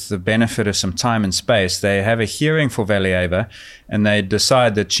future, with the benefit of some time and space, they have a hearing for Valieva and they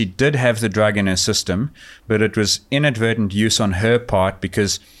decide that she did have the drug in her system, but it was inadvertent use on her part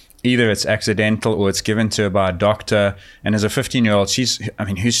because either it's accidental or it's given to her by a doctor. And as a 15-year-old,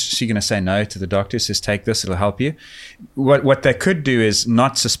 who's she going to say no to the doctor? Says, take this, it'll help you. What they could do is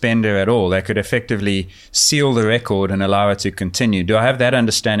not suspend her at all. They could effectively seal the record and allow her to continue. Do I have that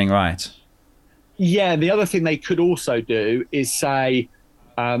understanding right? Yeah, the other thing they could also do is say,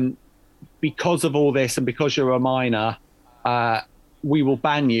 because of all this and because you're a minor, we will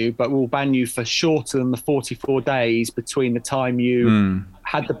ban you, but we'll ban you for shorter than the 44 days between the time you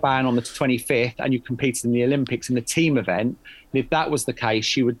had the ban on the 25th and you competed in the Olympics in the team event. And if that was the case,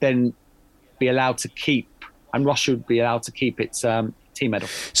 she would then be allowed to keep, and Russia would be allowed to keep its team medal.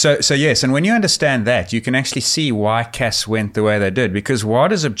 So yes, and when you understand that, you can actually see why CAS went the way they did, because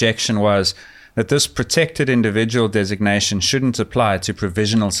WADA's objection was that this protected individual designation shouldn't apply to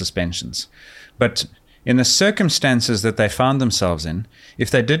provisional suspensions. But in the circumstances that they found themselves in, if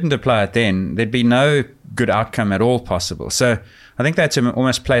they didn't apply it then, there'd be no good outcome at all possible. So I think they had to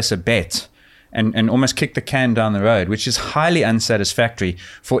almost place a bet and almost kick the can down the road, which is highly unsatisfactory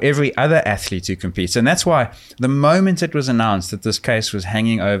for every other athlete who competes. And that's why the moment it was announced that this case was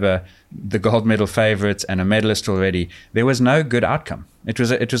hanging over the gold medal favorites and a medalist already, there was no good outcome. It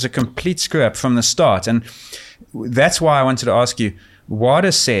was a complete screw up from the start. And that's why I wanted to ask you,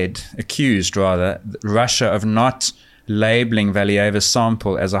 WADA accused Russia of not labeling Valieva's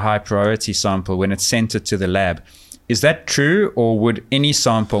sample as a high priority sample when it's sent it to the lab. Is that true, or would any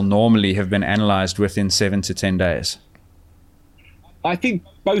sample normally have been analyzed within 7 to 10 days? I think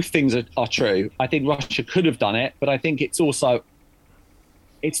both things are true. I think Russia could have done it, but I think it's not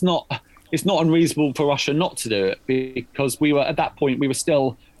unreasonable for Russia not to do it, because at that point we were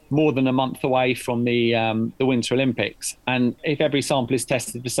still more than a month away from the Winter Olympics, and if every sample is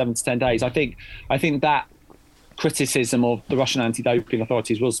tested for 7 to 10 days, I think that criticism of the Russian anti-doping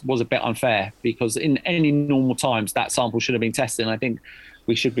authorities was a bit unfair, because in any normal times that sample should have been tested. And I think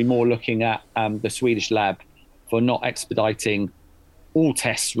we should be more looking at the Swedish lab for not expediting all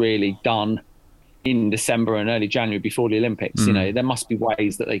tests really done in December and early January before the Olympics. There must be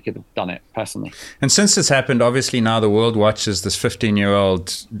ways that they could have done it personally. And since this happened, obviously now the world watches this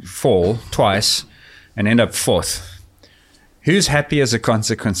 15-year-old fall twice and end up fourth. Who's happy as a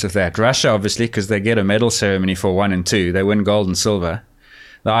consequence of that? Russia, obviously, because they get a medal ceremony for 1 and 2. They win gold and silver.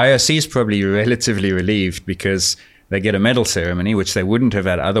 The IOC is probably relatively relieved because they get a medal ceremony, which they wouldn't have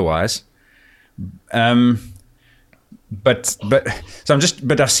had otherwise. But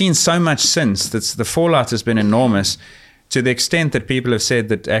I've seen so much since that the fallout has been enormous, to the extent that people have said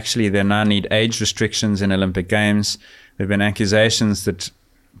that actually they now need age restrictions in Olympic Games. There have been accusations that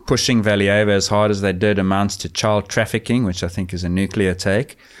pushing Valieva as hard as they did amounts to child trafficking, which I think is a nuclear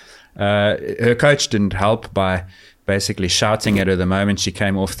take. Her coach didn't help by basically shouting at her the moment she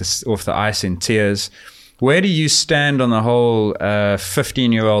came off the ice in tears. Where do you stand on the whole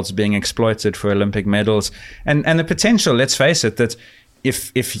 15-year-olds being exploited for Olympic medals and the potential, let's face it, that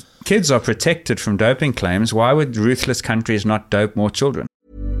if kids are protected from doping claims, why would ruthless countries not dope more children?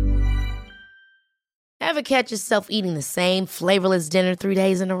 Ever catch yourself eating the same flavorless dinner 3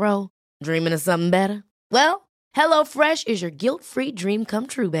 days in a row? Dreaming of something better? Well, HelloFresh is your guilt-free dream come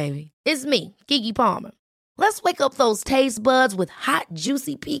true, baby. It's me, Keke Palmer. Let's wake up those taste buds with hot,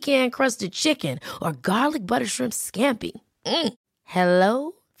 juicy pecan-crusted chicken or garlic butter shrimp scampi.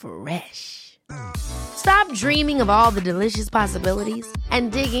 Hello Fresh. Stop dreaming of all the delicious possibilities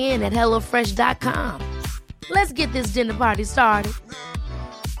and dig in at HelloFresh.com. Let's get this dinner party started.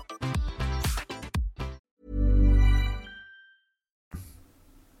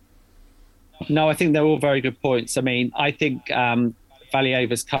 No, I think they're all very good points. I mean, I think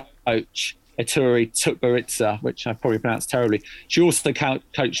Valieva's coach, Ettore Tutberidze, which I probably pronounced terribly, she also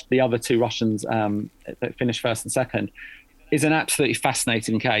coached the other two Russians that finished first and second, is an absolutely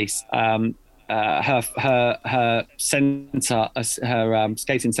fascinating case. Her center, her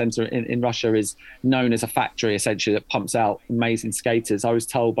skating center in Russia is known as a factory, essentially, that pumps out amazing skaters. I was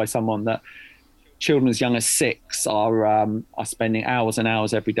told by someone that children as young as 6 are spending hours and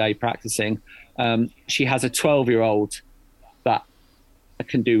hours every day practicing. She has a 12-year-old that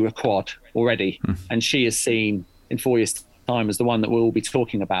can do a quad already, and she is seen in 4 years' time as the one that we'll all be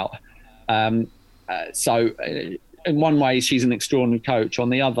talking about. So in one way, she's an extraordinary coach.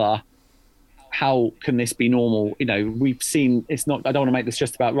 On the other, how can this be normal? We've seen, I don't want to make this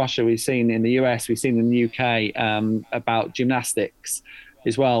just about Russia. We've seen in the US, we've seen in the UK about gymnastics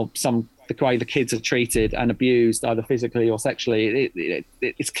as well. The way the kids are treated and abused, either physically or sexually,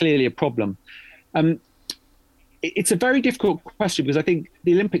 it's clearly a problem. It's a very difficult question, because I think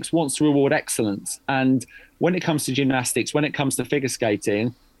the Olympics wants to reward excellence. And when it comes to gymnastics, when it comes to figure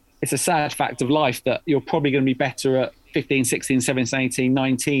skating, it's a sad fact of life that you're probably going to be better at 15, 16, 17, 18,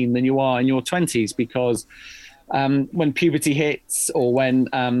 19 than you are in your 20s, because when puberty hits, or when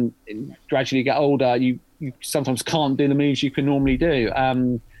gradually you get older, you sometimes can't do the moves you can normally do.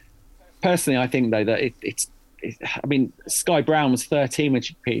 Personally, I think, though, that I mean, Sky Brown was 13 when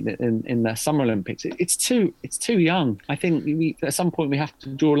she competed in the Summer Olympics. It's too young. I think at some point we have to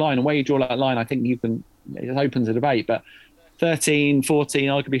draw a line. And where you draw that line, I think it opens a debate. But 13, 14,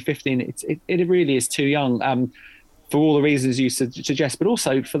 arguably 15, it really is too young for all the reasons you suggest, but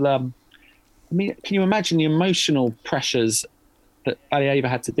also for the. I mean, can you imagine the emotional pressures that Valieva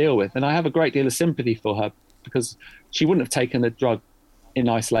had to deal with? And I have a great deal of sympathy for her, because she wouldn't have taken the drug in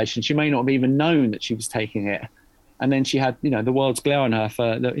isolation. She may not have even known that she was taking it. And then she had, the world's glare on her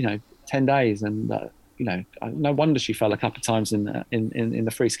for, 10 days. And, no wonder she fell a couple of times in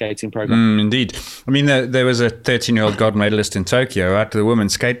the free skating program. Indeed. I mean, there was a 13-year-old gold medalist in Tokyo, right? The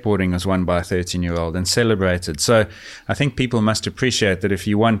women's skateboarding was won by a 13-year-old and celebrated. So I think people must appreciate that if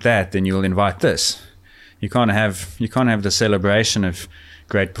you want that, then you'll invite this. You can't have the celebration of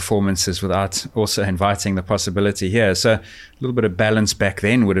great performances without also inviting the possibility here. So a little bit of balance back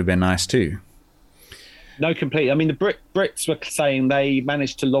then would have been nice too. No, completely. I mean, the Brits were saying they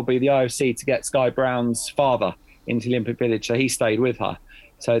managed to lobby the IOC to get Sky Brown's father into the Olympic Village, so he stayed with her.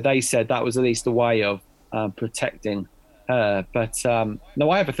 So they said that was at least a way of protecting her. But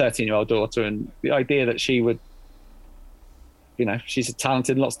no, I have a 13-year-old daughter, and the idea that she would, she's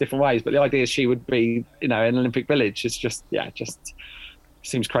talented in lots of different ways, but the idea she would be, in an Olympic Village is just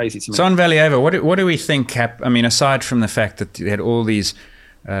seems crazy to me. So on Valieva, what do we think? I mean, aside from the fact that you had all these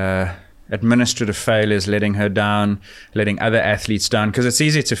administrative failures, letting her down, letting other athletes down, because it's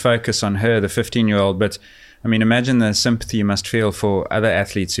easy to focus on her, the 15-year-old, but I mean, imagine the sympathy you must feel for other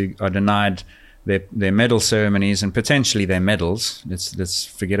athletes who are denied their medal ceremonies and potentially their medals. Let's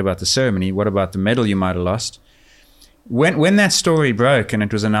forget about the ceremony. What about the medal you might have lost? When that story broke and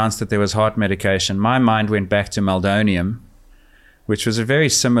it was announced that there was heart medication, my mind went back to meldonium, which was a very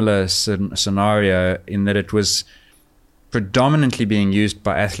similar scenario in that it was predominantly being used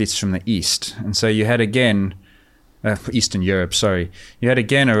by athletes from the East. And so you had again, Eastern Europe, you had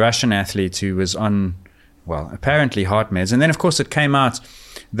again a Russian athlete who was on, apparently heart meds. And then, of course, it came out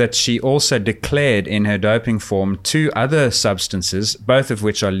that she also declared in her doping form 2 other substances, both of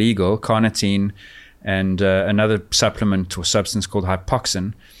which are legal, carnitine and another supplement or substance called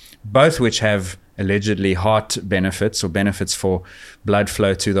hypoxin, both which have allegedly heart benefits or benefits for blood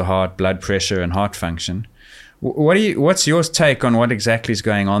flow to the heart, blood pressure and heart function. What's your take on what exactly is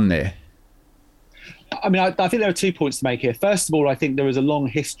going on there? I mean, I think there are 2 points to make here. First of all, I think there is a long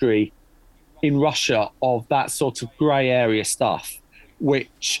history in Russia of that sort of grey area stuff,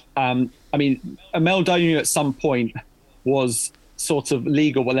 which, I mean, a meldonium at some point was sort of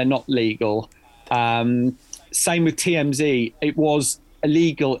legal, but they're not legal. Same with TMZ. It was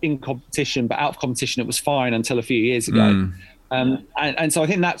illegal in competition, but out of competition it was fine until a few years ago. And so I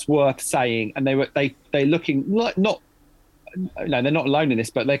think that's worth saying. And they're looking not they're not alone in this,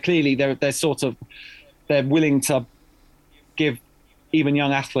 but they're willing to give even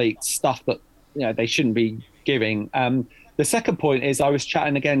young athletes stuff that they shouldn't be giving. The second point is I was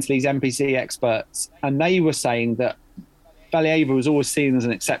chatting again to these NPC experts, and they were saying that Valieva was always seen as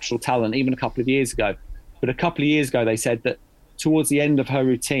an exceptional talent, even a couple of years ago. But a couple of years ago, they said that towards the end of her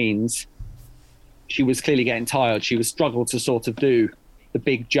routines, she was clearly getting tired. She was struggled to sort of do the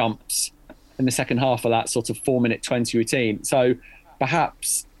big jumps in the second half of that sort of 4-minute 20 routine. So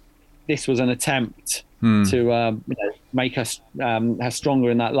perhaps this was an attempt to make her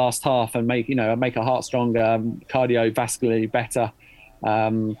stronger in that last half and make her heart stronger, cardiovascularly better.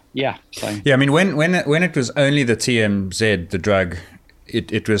 I mean, when it was only the TMZ, the drug,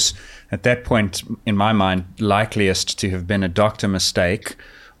 it was at that point in my mind likeliest to have been a doctor mistake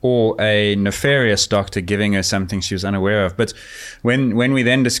or a nefarious doctor giving her something she was unaware of. But when we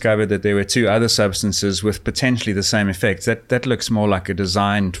then discovered that there were 2 other substances with potentially the same effects, that looks more like a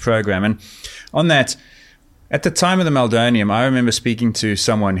designed program. And on that, at the time of the meldonium, I remember speaking to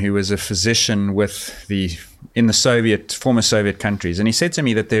someone who was a physician in the former Soviet countries, and he said to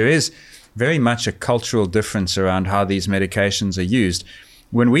me that there is very much a cultural difference around how these medications are used.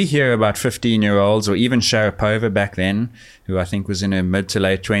 When we hear about 15-year-olds or even Sharapova back then, who I think was in her mid to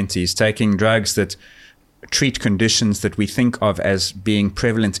late 20s, taking drugs that treat conditions that we think of as being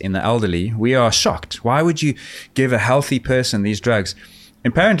prevalent in the elderly, we are shocked. Why would you give a healthy person these drugs?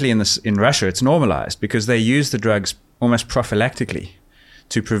 Apparently in Russia, it's normalized because they use the drugs almost prophylactically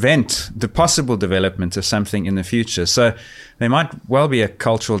to prevent the possible development of something in the future. So there might well be a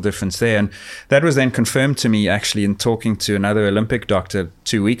cultural difference there. And that was then confirmed to me actually in talking to another Olympic doctor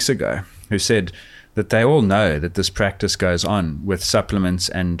 2 weeks ago, who said that they all know that this practice goes on with supplements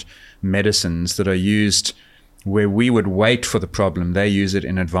and medicines that are used where we would wait for the problem. They use it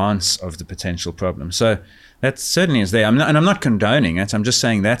in advance of the potential problem. So that certainly is there. I'm not condoning it. I'm just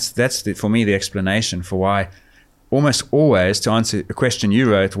saying that's for me the explanation for why almost always, to answer a question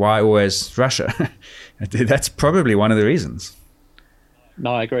you wrote, why always Russia? That's probably one of the reasons.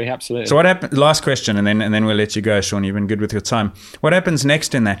 No, I agree, absolutely. So what happened? Last question, and then we'll let you go, Sean. You've been good with your time. What happens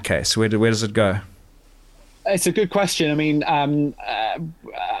next in that case? Where does it go? It's a good question. I mean,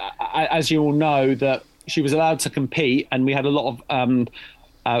 as you all know, that she was allowed to compete, and we had a lot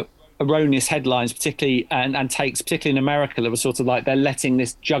of erroneous headlines, particularly and takes, particularly in America, that was sort of like they're letting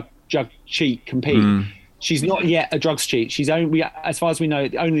this drug cheat compete. She's not yet a drugs cheat. She's only, as far as we know,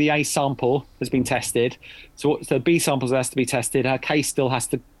 only the A sample has been tested. So B samples has to be tested. Her case still has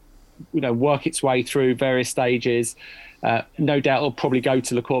to, work its way through various stages. No doubt it'll probably go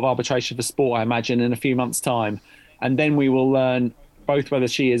to the Court of Arbitration for Sport, I imagine, in a few months' time. And then we will learn both whether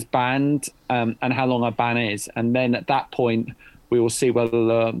she is banned and how long her ban is. And then at that point, we will see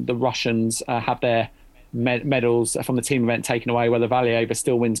whether the Russians have their medals from the team event taken away, whether Valieva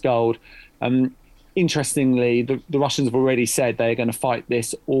still wins gold. Interestingly, the Russians have already said they're going to fight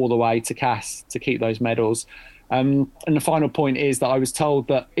this all the way to CAS to keep those medals. And the final point is that I was told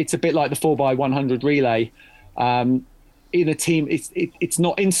that it's a bit like the 4x100 relay. In a team, it's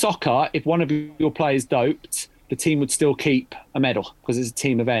not in soccer. If one of your players doped, the team would still keep a medal because it's a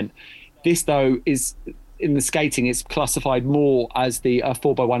team event. This, though, is in the skating, it's classified more as the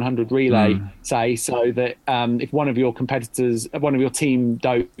 4x100 relay, say, so that if one of your competitors, one of your team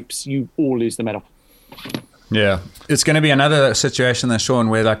dopes, you all lose the medal. Yeah, it's going to be another situation there, Sean,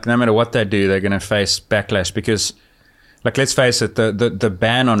 where no matter what they do, they're going to face backlash because, let's face it, the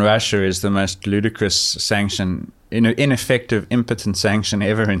ban on Russia is the most ludicrous sanction, ineffective, impotent sanction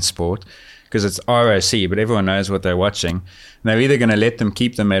ever in sport because it's ROC, but everyone knows what they're watching. And they're either going to let them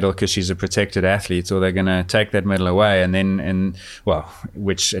keep the medal because she's a protected athlete, or they're going to take that medal away,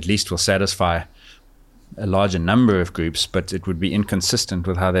 which at least will satisfy a larger number of groups, but it would be inconsistent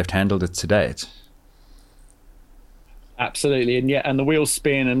with how they've handled it to date. Absolutely, and the wheels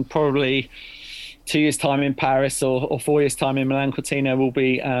spin, and probably 2 years' time in Paris or 4 years' time in Milan Cortina will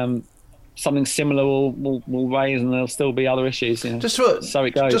be something similar will raise, and there'll still be other issues. So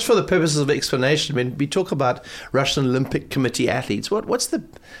it goes. Just for the purposes of explanation, when we talk about Russian Olympic Committee athletes, what's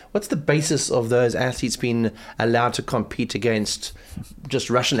the basis of those athletes being allowed to compete against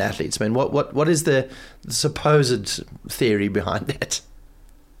just Russian athletes? I mean, what is the supposed theory behind that?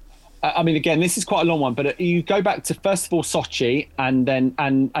 I mean, again, this is quite a long one, but you go back to, first of all, Sochi, and then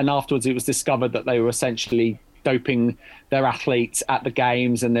and afterwards it was discovered that they were essentially doping their athletes at the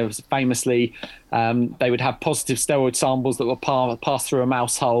games, and there was famously they would have positive steroid samples that were passed through a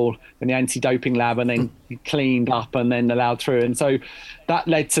mouse hole in the anti-doping lab and then cleaned up and then allowed through. And so that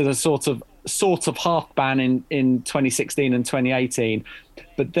led to the sort of half ban in 2016 and 2018.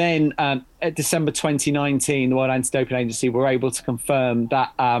 But then at December 2019, the World Anti-Doping Agency were able to confirm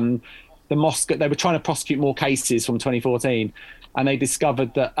that they were trying to prosecute more cases from 2014, and they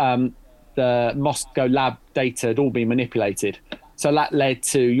discovered that the Moscow lab data had all been manipulated. So that led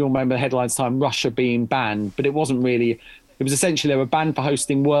to, you'll remember the headlines time, Russia being banned, but it wasn't really. It was essentially they were banned for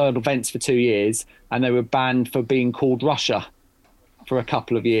hosting world events for 2 years, and they were banned for being called Russia for a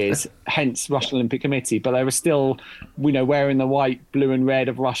couple of years, hence Russian Olympic Committee. But they were still, wearing the white, blue and red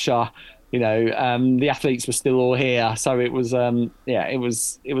of Russia. The athletes were still all here. So it was,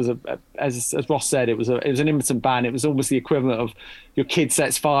 as Ross said, it was an impotent ban. It was almost the equivalent of your kid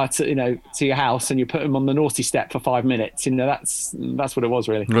sets fire to your house and you put him on the naughty step for 5 minutes. That's what it was,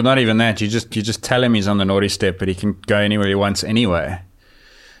 really. Well, not even that. You just tell him he's on the naughty step, but he can go anywhere he wants anyway.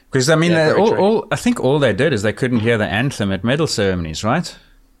 Because, I mean, I think all they did is they couldn't hear the anthem at medal ceremonies, right?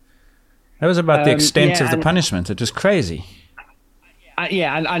 That was about the extent of the punishment. It was crazy.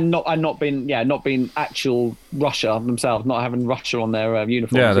 And not being actual Russia themselves, not having Russia on their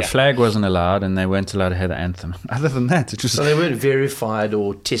uniforms. Yeah, the flag wasn't allowed, and they weren't allowed to hear the anthem. Other than that, it was... So they weren't verified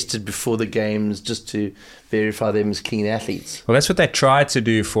or tested before the games just to verify them as clean athletes? Well, that's what they tried to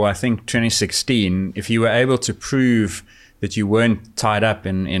do for, I think, 2016. If you were able to prove that you weren't tied up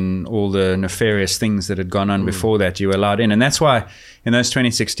in all the nefarious things that had gone on before that, you were allowed in. And that's why in those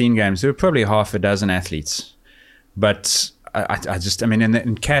 2016 games, there were probably half a dozen athletes. But I mean,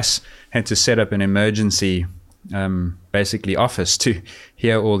 and CAS had to set up an emergency basically office to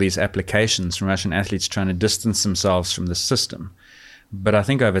hear all these applications from Russian athletes trying to distance themselves from the system. But I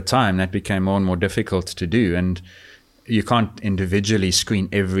think over time that became more and more difficult to do. And you can't individually screen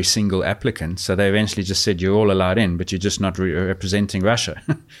every single applicant. So they eventually just said, you're all allowed in, but you're just not representing Russia.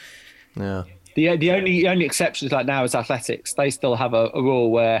 Yeah. The only exceptions like now is athletics. They still have a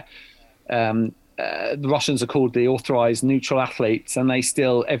rule where the Russians are called the authorized neutral athletes, and they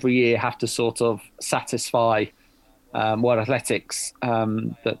still every year have to sort of satisfy World Athletics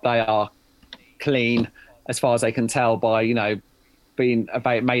that they are clean as far as they can tell by, being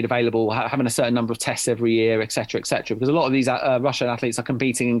made available, having a certain number of tests every year, et cetera, because a lot of these Russian athletes are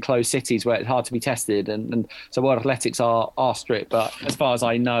competing in closed cities where it's hard to be tested, and so World Athletics are strict, but as far as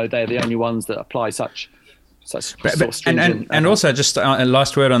I know, they're the only ones that apply such stringent. And also, just a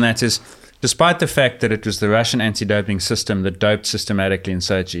last word on that is, despite the fact that it was the Russian anti-doping system that doped systematically in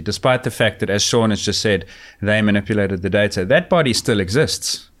Sochi, despite the fact that, as Sean has just said, they manipulated the data, that body still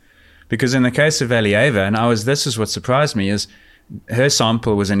exists. Because in the case of Valieva, and this is what surprised me, is her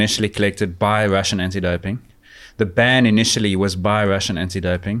sample was initially collected by Russian anti-doping. The ban initially was by Russian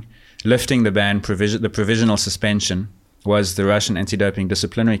anti-doping. Lifting the ban, the provisional suspension, was the Russian anti-doping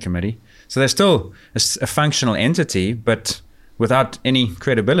disciplinary committee. So they're still a functional entity, but without any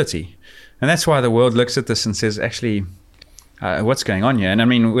credibility. And that's why the world looks at this and says, actually, what's going on here? And I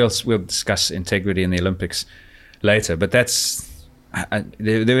mean, we'll discuss integrity in the Olympics later, but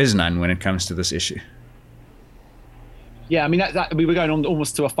there is none when it comes to this issue. Yeah, I mean, we were going on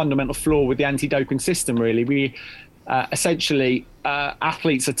almost to a fundamental flaw with the anti-doping system, really. We essentially,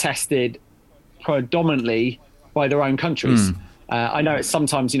 athletes are tested predominantly by their own countries. I know it's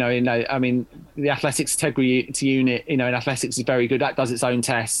sometimes, the athletics integrity unit, in athletics is very good. That does its own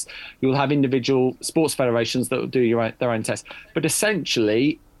tests. You'll have individual sports federations that will do their own tests. But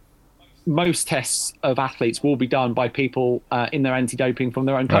essentially, most tests of athletes will be done by people in their anti-doping from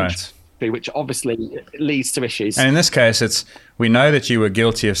their own country, which obviously leads to issues. And in this case, we know that you were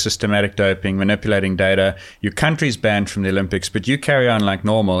guilty of systematic doping, manipulating data. Your country's banned from the Olympics, but you carry on like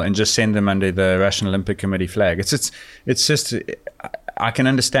normal and just send them under the Russian Olympic Committee flag. It's just, I can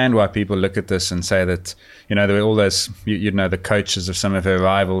understand why people look at this and say that, there were all those, the coaches of some of her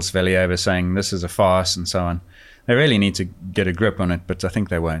rivals, Valieva, saying this is a farce and so on. They really need to get a grip on it, but I think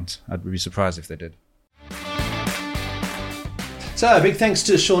they won't. I'd be surprised if they did. So, a big thanks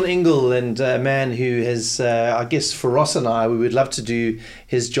to Sean Ingle, and a man who has, I guess for Ross and I, we would love to do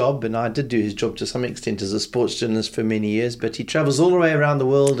his job, and I did do his job to some extent as a sports journalist for many years, but he travels all the way around the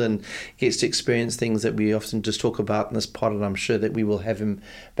world and gets to experience things that we often just talk about in this pod, and I'm sure that we will have him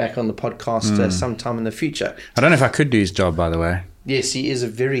back on the podcast sometime in the future. I don't know if I could do his job, by the way. Yes, he is a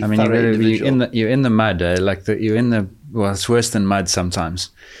very thorough individual. You're in the mud, well, it's worse than mud sometimes.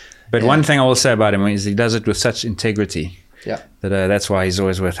 But one thing I will say about him is he does it with such integrity. Yeah, that's why he's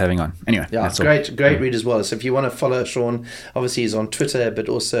always worth having on. Anyway, yeah, that's great read as well. So if you want to follow Sean, obviously he's on Twitter, but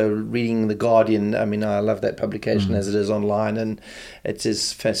also reading The Guardian. I mean, I love that publication as it is online, and it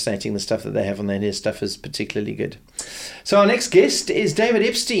is fascinating. The stuff that they have on there. His stuff is particularly good. So our next guest is David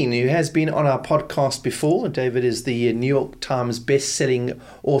Epstein, who has been on our podcast before. David is the New York Times best-selling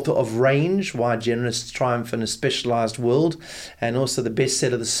author of Range, Why Generalists Triumph in a Specialized World, and also the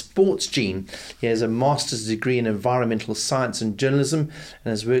bestseller The Sports Gene. He has a master's degree in environmental science and journalism, and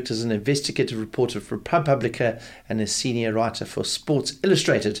has worked as an investigative reporter for ProPublica and a senior writer for Sports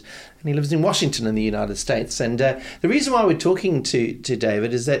Illustrated. And he lives in Washington in the United States. And the reason why we're talking to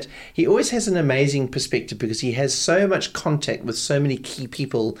David is that he always has an amazing perspective, because he has so much contact with so many key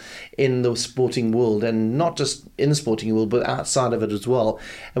people in the sporting world, and not just in the sporting world, but outside of it as well.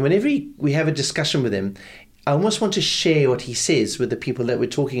 And whenever we have a discussion with him, I almost want to share what he says with the people that we're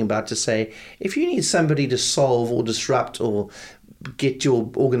talking about, to say, if you need somebody to solve or disrupt or get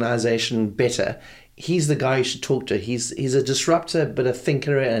your organization better, he's the guy you should talk to. He's a disruptor, but a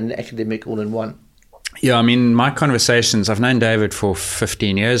thinker and an academic all in one. Yeah, I mean, my conversations, I've known David for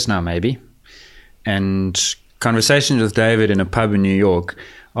 15 years now, maybe. And conversations with David in a pub in New York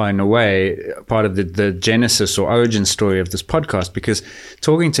are, in a way, part of the genesis or origin story of this podcast, because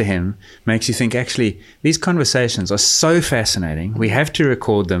talking to him makes you think, actually, these conversations are so fascinating. We have to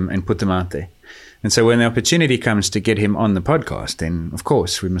record them and put them out there. And so when the opportunity comes to get him on the podcast, then, of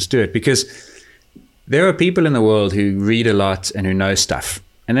course, we must do it, because there are people in the world who read a lot and who know stuff.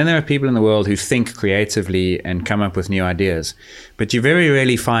 And then there are people in the world who think creatively and come up with new ideas. But you very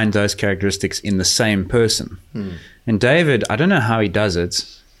rarely find those characteristics in the same person. And David, I don't know how he does it,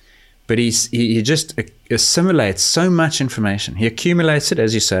 but he just assimilates so much information. He accumulates it,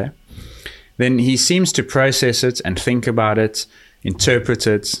 as you say. Then he seems to process it and think about it, interpret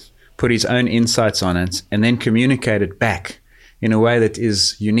it, put his own insights on it, and then communicate it back in a way that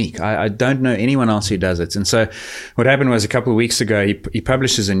is unique. I don't know anyone else who does it. And so what happened was a couple of weeks ago, he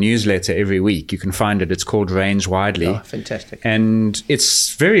publishes a newsletter every week. You can find it. It's called Range Widely. Oh, fantastic. And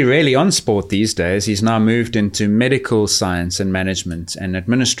it's very rarely on sport these days. He's now moved into medical science and management and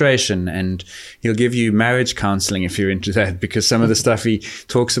administration, and he'll give you marriage counseling if you're into that, because some of the stuff he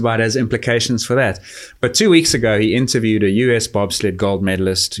talks about has implications for that. But 2 weeks ago, he interviewed a US bobsled gold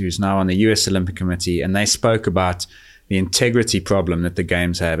medalist who's now on the US Olympic Committee, and they spoke about the integrity problem that the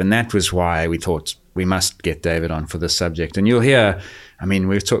games have. And that was why we thought we must get David on for this subject. And you'll hear, I mean,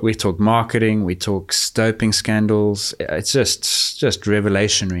 we talk marketing, we talk doping scandals. It's just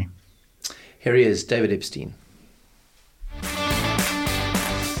revelationary. Here he is, David Epstein.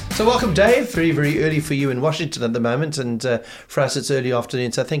 So welcome, Dave. Very, very early for you in Washington at the moment, and for us it's early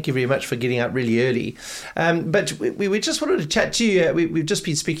afternoon, so thank you very much for getting up really early. But we just wanted to chat to you. We've just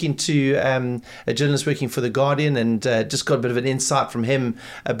been speaking to a journalist working for The Guardian, and just got a bit of an insight from him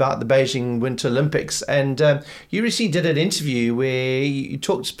about the Beijing Winter Olympics. And you recently did an interview where you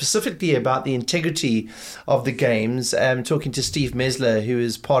talked specifically about the integrity of the Games, talking to Steve Mesler, who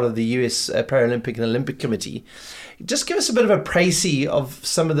is part of the US Paralympic and Olympic Committee. Just give us a bit of a précis of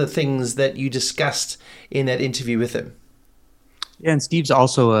some of the things that you discussed in that interview with him. Yeah, and Steve's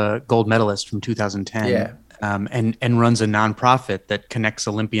also a gold medalist from 2010. Yeah. And runs a nonprofit that connects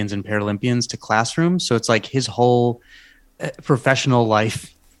Olympians and Paralympians to classrooms. So it's like his whole professional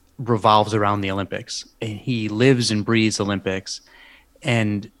life revolves around the Olympics. And he lives and breathes Olympics.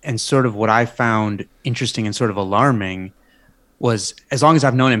 And sort of what I found interesting and sort of alarming was, as long as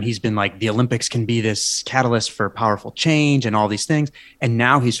I've known him, he's been like, the Olympics can be this catalyst for powerful change and all these things. And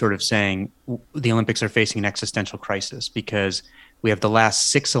now he's sort of saying the Olympics are facing an existential crisis because we have the last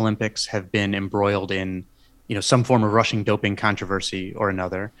 6 Olympics have been embroiled in, some form of Russian doping controversy or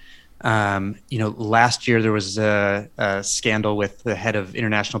another. Last year there was a scandal with the head of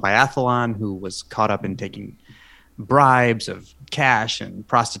International Biathlon who was caught up in taking bribes of cash and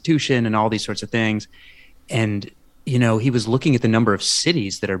prostitution and all these sorts of things. And he was looking at the number of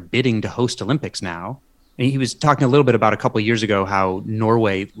cities that are bidding to host Olympics now. And he was talking a little bit about a couple of years ago how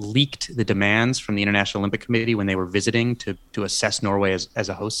Norway leaked the demands from the International Olympic Committee when they were visiting to assess Norway as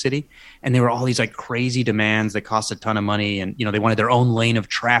a host city. And there were all these like crazy demands that cost a ton of money. And, they wanted their own lane of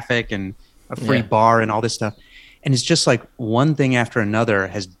traffic and a free bar and all this stuff. And it's just like one thing after another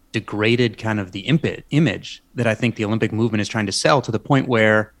has degraded kind of the image that I think the Olympic movement is trying to sell, to the point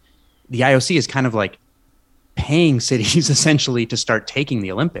where the IOC is kind of like paying cities essentially to start taking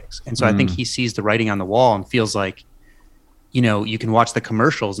the Olympics. And so I think he sees the writing on the wall and feels like, you can watch the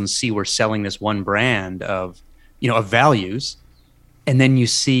commercials and see we're selling this one brand of values. And then you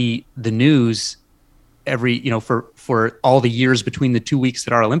see the news every, for all the years between the 2 weeks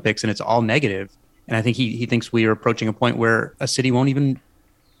that are Olympics, and it's all negative. And I think he thinks we are approaching a point where a city won't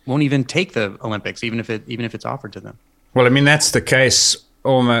even take the Olympics, even if it's offered to them. Well, I mean, that's the case.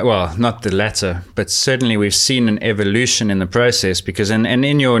 Well, not the latter, but certainly we've seen an evolution in the process, because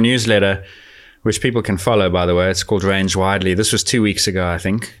in your newsletter, which people can follow, by the way, it's called Range Widely. This was 2 weeks ago, I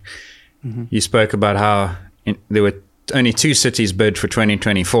think. Mm-hmm. You spoke about how there were only 2 cities bid for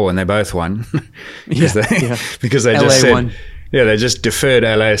 2024, and they both won because they LA just said, won. Yeah, they just deferred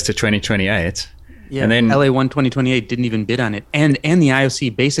LA's to 2028. Yeah, and then LA won 2028, didn't even bid on it, and the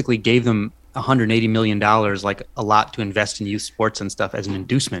IOC basically gave them $180 million, like a lot to invest in youth sports and stuff, as an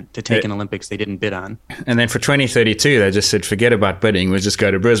inducement to take an Olympics they didn't bid on. And then for 2032, they just said, forget about bidding, we'll just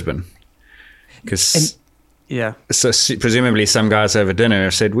go to Brisbane. So presumably some guys over dinner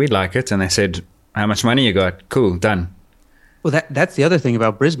have said, we'd like it. And they said, how much money you got? Cool, done. Well, that's the other thing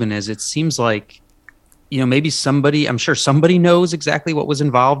about Brisbane is it seems like, maybe I'm sure somebody knows exactly what was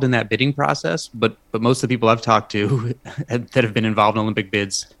involved in that bidding process, but most of the people I've talked to that have been involved in Olympic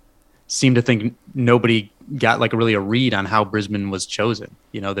bids seem to think nobody got like really a read on how Brisbane was chosen,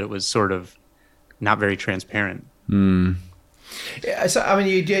 that it was sort of not very transparent. Yeah, so I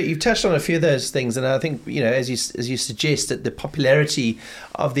mean, you've touched on a few of those things, and I think as you suggest, that the popularity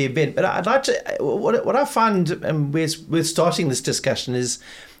of the event. But I'd like to what I find, and we're starting this discussion, is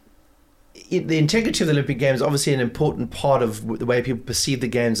the integrity of the Olympic Games, obviously an important part of the way people perceive the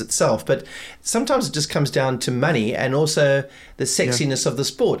Games itself, but sometimes it just comes down to money and also the sexiness of the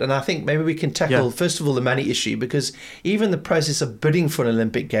sport. And I think maybe we can tackle, first of all, the money issue, because even the process of bidding for an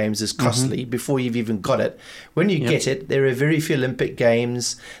Olympic Games is costly before you've even got it. When you get it, there are very few Olympic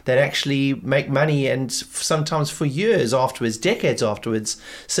Games that actually make money, and sometimes for years afterwards, decades afterwards,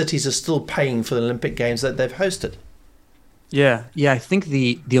 cities are still paying for the Olympic Games that they've hosted. Yeah. I think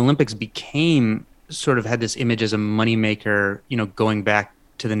the Olympics became sort of had this image as a moneymaker, going back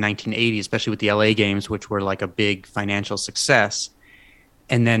to the 1980s, especially with the LA games, which were like a big financial success.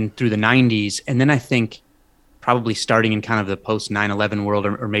 And then through the 90s. And then I think probably starting in kind of the post 9/11 world,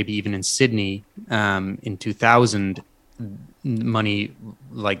 or maybe even in Sydney in 2000, money,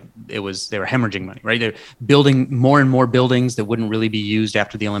 like they were hemorrhaging money, right? They're building more and more buildings that wouldn't really be used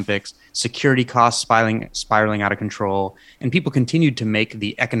after the Olympics, security costs spiraling out of control. And people continued to make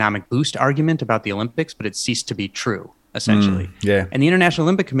the economic boost argument about the Olympics, but it ceased to be true, essentially. Yeah. And the International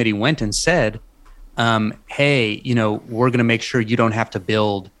Olympic Committee went and said, hey, we're going to make sure you don't have to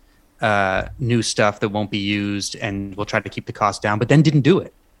build new stuff that won't be used, and we'll try to keep the cost down, but then didn't do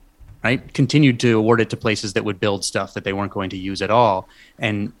it, right? Continued to award it to places that would build stuff that they weren't going to use at all.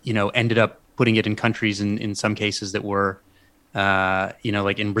 And, ended up putting it in countries in some cases that were,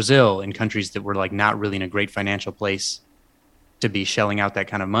 like in Brazil, in countries that were like not really in a great financial place to be shelling out that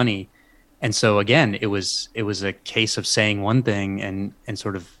kind of money. And so again, it was a case of saying one thing and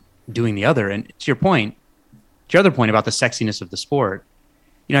sort of doing the other. And to your other point about the sexiness of the sport,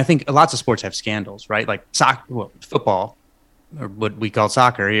 I think lots of sports have scandals, right? Like football, or what we call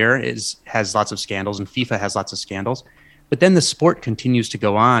soccer here, has lots of scandals, and FIFA has lots of scandals. But then the sport continues to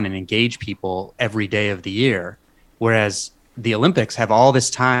go on and engage people every day of the year, whereas the Olympics have all this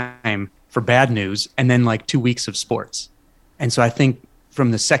time for bad news and then like 2 weeks of sports. And so I think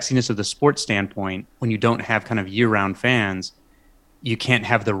from the sexiness of the sport standpoint, when you don't have kind of year-round fans, you can't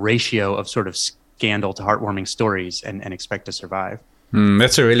have the ratio of sort of scandal to heartwarming stories and expect to survive.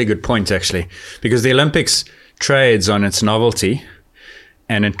 That's a really good point, actually, because the Olympics trades on its novelty,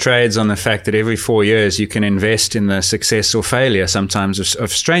 and it trades on the fact that every 4 years you can invest in the success or failure sometimes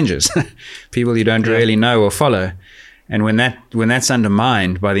of strangers, people you don't really know or follow. And when that's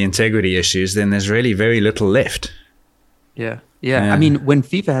undermined by the integrity issues, then there's really very little left. Yeah. I mean, when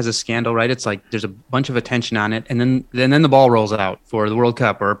FIFA has a scandal, right, it's like there's a bunch of attention on it, and then the ball rolls out for the World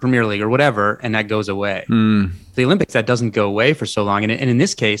Cup or Premier League or whatever, and that goes away. The Olympics, that doesn't go away for so long. And in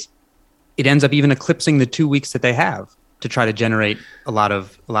this case, it ends up even eclipsing the 2 weeks that they have to try to generate a lot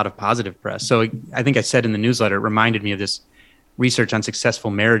of positive press. So I think I said in the newsletter, it reminded me of this research on successful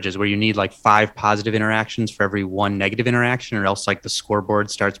marriages where you need like 5 positive interactions for every 1 negative interaction, or else like the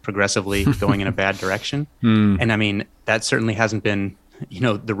scoreboard starts progressively going in a bad direction. And I mean, that certainly hasn't been,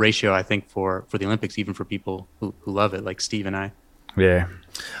 the ratio, I think, for the Olympics, even for people who love it, like Steve and I. Yeah.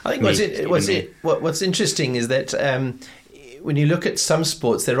 I think what's interesting is that when you look at some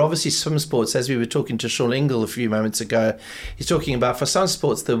sports, there are obviously some sports, as we were talking to Sean Ingle a few moments ago, he's talking about for some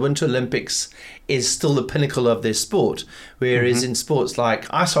sports, the Winter Olympics is still the pinnacle of their sport. Whereas in sports like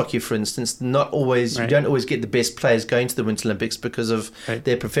ice hockey, for instance, you don't always get the best players going to the Winter Olympics because of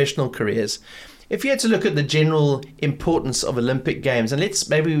their professional careers. If you had to look at the general importance of Olympic Games, and let's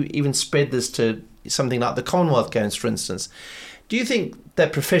maybe even spread this to something like the Commonwealth Games, for instance, do you think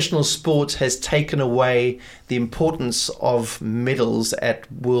that professional sport has taken away the importance of medals at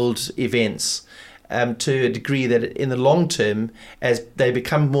world events to a degree that in the long term, as they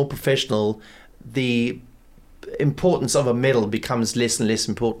become more professional, the importance of a medal becomes less and less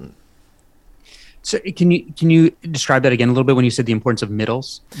important? So can you describe that again a little bit when you said the importance of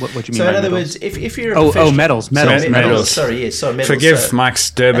medals? What do you mean? So in other words, if you're medals. Sorry, medals. Forgive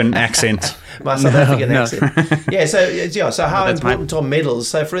Mike's Durban accent. My South African accent. So how important are medals?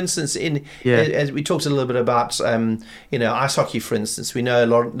 So for instance, as we talked a little bit about, ice hockey, for instance, we know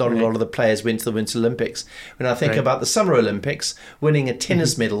not a lot of the players went to the Winter Olympics. When I think about the Summer Olympics, winning a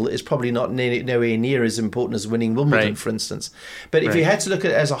tennis medal is probably not nowhere near as important as winning Wimbledon, for instance. But if you had to look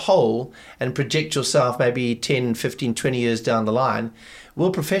at it as a whole and project yourself maybe 10, 15, 20 years down the line, will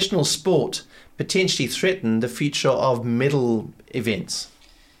professional sport potentially threaten the future of medal events?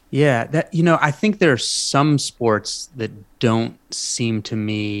 Yeah, I think there are some sports that don't seem to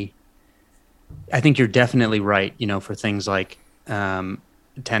me. I think you're definitely right, for things like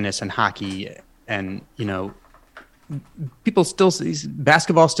tennis and hockey, and people still,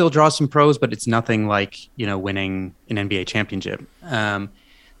 basketball still draws some pros, but it's nothing like winning an NBA championship.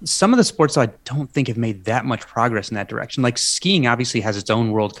 Some of the sports I don't think have made that much progress in that direction. Like skiing obviously has its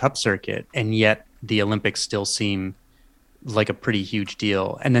own World Cup circuit, and yet the Olympics still seem like a pretty huge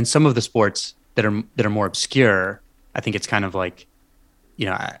deal. And then some of the sports that are more obscure, I think it's kind of like,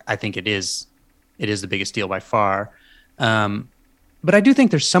 I think it is the biggest deal by far. But I do think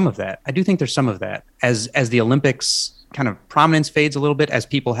there's some of that. As the Olympics kind of prominence fades a little bit, as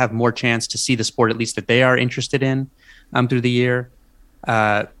people have more chance to see the sport, at least that they are interested in through the year.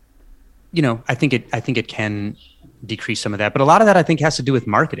 I think it can decrease some of that, but a lot of that I think has to do with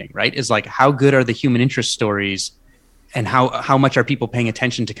marketing, right? Is like, how good are the human interest stories, and how much are people paying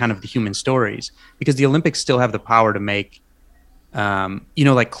attention to kind of the human stories? Because the Olympics still have the power to make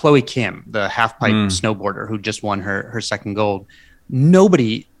Like Chloe Kim, the half pipe snowboarder who just won her second gold.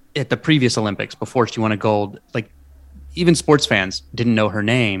 Nobody at the previous Olympics before she won a gold, like even sports fans didn't know her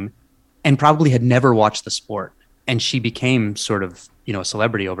name and probably had never watched the sport. And she became sort of, a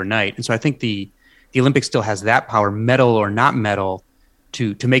celebrity overnight. And so I think the Olympics still has that power, medal or not medal,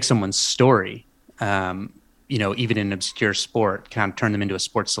 to make someone's story, even in an obscure sport, kind of turn them into a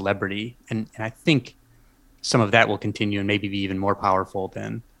sports celebrity. And I think some of that will continue and maybe be even more powerful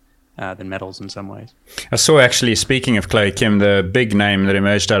than medals in some ways. I saw, actually, speaking of Chloe Kim, the big name that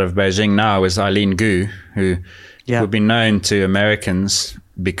emerged out of Beijing now is Eileen Gu, who would be known to Americans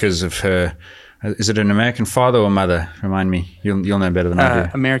because of her. Is it an American father or mother? Remind me. You'll know better than I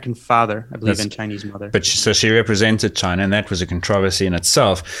do. American father, I believe, and Chinese mother. But she represented China, and that was a controversy in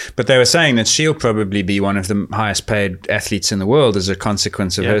itself. But they were saying that she'll probably be one of the highest paid athletes in the world as a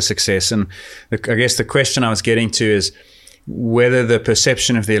consequence of her success. And I guess the question I was getting to is whether the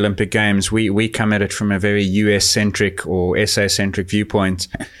perception of the Olympic Games, we come at it from a very US-centric or SA-centric viewpoint.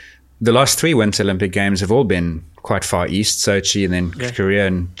 The last 3 Winter Olympic Games have all been quite far east, Sochi and then Korea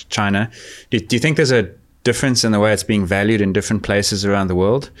and China. Do you think there's a difference in the way it's being valued in different places around the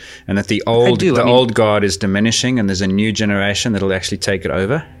world, and that the old guard is diminishing and there's a new generation that'll actually take it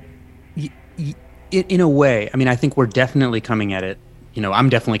over? In a way. I mean, I think we're definitely coming at it. I'm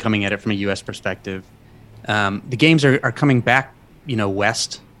definitely coming at it from a U.S. perspective. The games are coming back,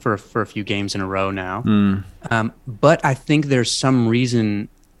 west for a few games in a row now. But I think there's some reason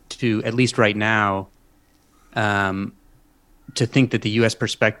to, at least right now, to think that the U.S.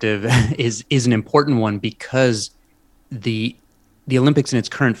 perspective is an important one, because the Olympics in its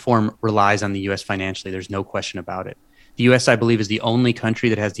current form relies on the U.S. financially. There's no question about it. The U.S., I believe, is the only country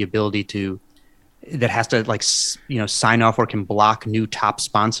that has the ability that has to sign off or can block new top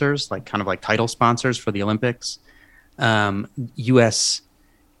sponsors, kind of title sponsors for the Olympics. U.S.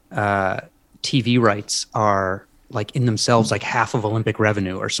 TV rights are in themselves half of Olympic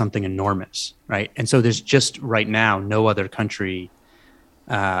revenue or something enormous, right? And so there's just right now no other country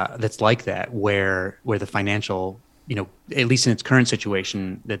that's like that, where the financial, at least in its current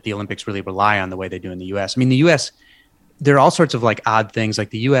situation, that the Olympics really rely on the way they do in the U.S. I mean, the U.S., there are all sorts of odd things.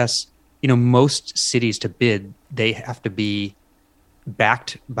 Like the U.S., most cities to bid, they have to be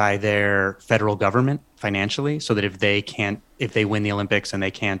backed by their federal government financially, so that if they win the Olympics and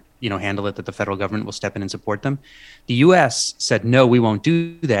they can't, handle it, that the federal government will step in and support them. The U.S. said, no, we won't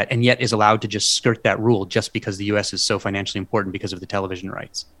do that, and yet is allowed to just skirt that rule just because the U.S. is so financially important because of the television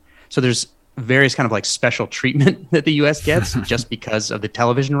rights. So there's various kind of special treatment that the U.S. gets just because of the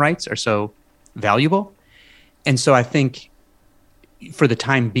television rights are so valuable. And so I think for the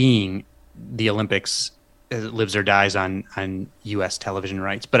time being, the Olympics lives or dies on U.S. television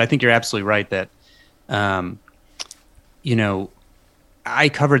rights. But I think you're absolutely right that, I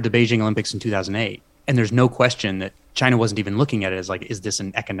covered the Beijing Olympics in 2008, and there's no question that China wasn't even looking at it as is this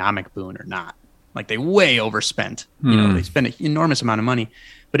an economic boon or not? They way overspent. They spent an enormous amount of money,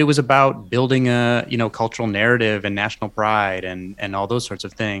 but it was about building a cultural narrative and national pride and all those sorts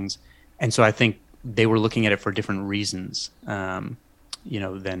of things. And so I think they were looking at it for different reasons, than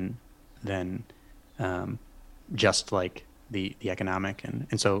just the economic.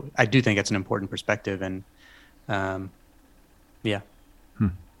 And so I do think it's an important perspective. And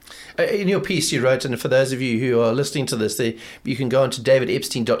in your piece you wrote, and for those of you who are listening to this, you can go on to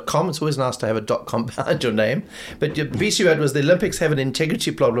davidepstein.com. It's always nice to have a .com behind your name. But the piece you wrote was, the Olympics have an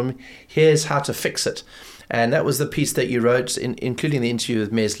integrity problem. Here's how to fix it. And that was the piece that you wrote, including the interview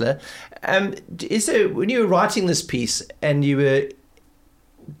with Mesler. When you were writing this piece and you were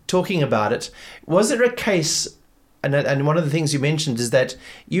talking about it, was there a case, and one of the things you mentioned is that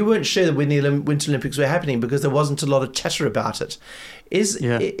you weren't sure that when the Winter Olympics were happening because there wasn't a lot of chatter about it.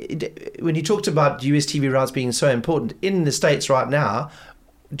 When you talked about US TV rights being so important in the States right now,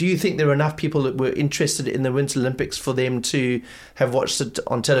 do you think there are enough people that were interested in the Winter Olympics for them to have watched it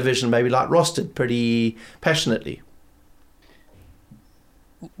on television, maybe like Ross did, pretty passionately?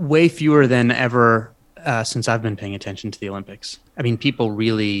 Way fewer than ever since I've been paying attention to the Olympics. I mean, people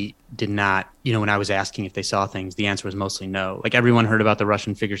really did not, when I was asking if they saw things, the answer was mostly no. Everyone heard about the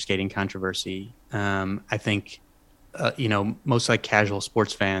Russian figure skating controversy. I think, most casual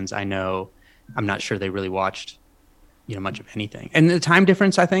sports fans I know, I'm not sure they really watched, much of anything. And the time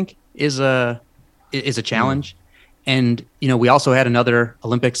difference, I think, is a challenge. And, we also had another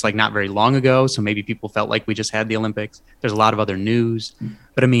Olympics not very long ago. So maybe people felt like we just had the Olympics. There's a lot of other news.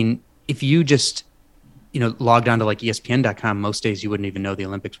 But I mean, if you just, logged on to ESPN.com, most days you wouldn't even know the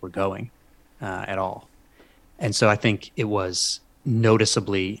Olympics were going at all. And so I think it was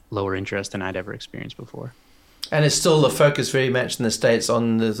noticeably lower interest than I'd ever experienced before. And it's still the focus very much in the States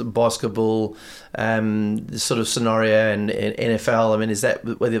on the basketball sort of scenario and NFL. I mean, is that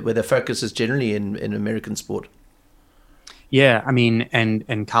where the focus is generally in American sport? Yeah, I mean,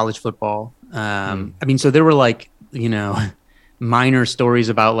 and college football. I mean, so there were like, minor stories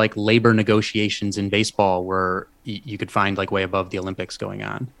about like labor negotiations in baseball where you could find like way above the Olympics going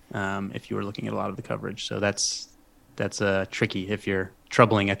on if you were looking at a lot of the coverage. So that's tricky if you're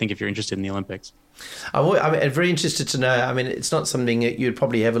troubling, I think, if you're interested in the Olympics. I'm very interested to know. I mean, it's not something that you'd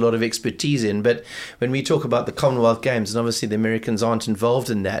probably have a lot of expertise in, but when we talk about the Commonwealth Games, and obviously the Americans aren't involved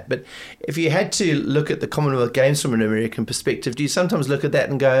in that, but if you had to look at the Commonwealth Games from an American perspective, do you sometimes look at that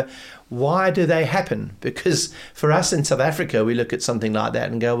and go, why do they happen? Because for us in South Africa, we look at something like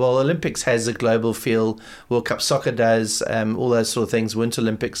that and go, well, Olympics has a global feel, World Cup soccer does, all those sort of things, Winter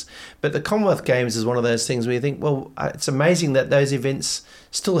Olympics. But the Commonwealth Games is one of those things where you think, well, it's amazing that those events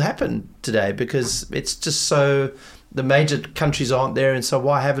still happen today, because it's just so the major countries aren't there, and so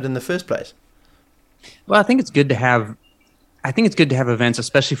why have it in the first place? Well, I think it's good to have events,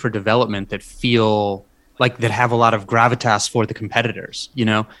 especially for development, that feel like that have a lot of gravitas for the competitors.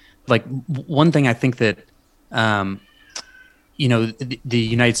 Like one thing I think that the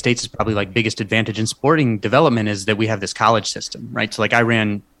United States is probably like biggest advantage in sporting development is that we have this college system, right? So like I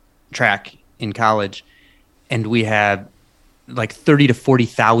ran track in college, and we had like 30 to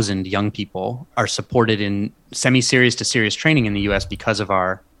 40,000 young people are supported in semi-serious to serious training in the US because of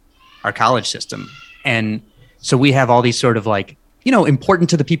our college system. And so we have all these sort of like, important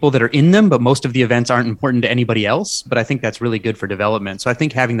to the people that are in them, but most of the events aren't important to anybody else. But I think that's really good for development. So I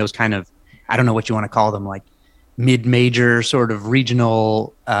think having those kind of, I don't know what you want to call them, like mid-major sort of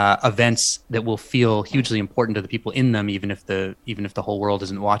regional events that will feel hugely important to the people in them, even if the whole world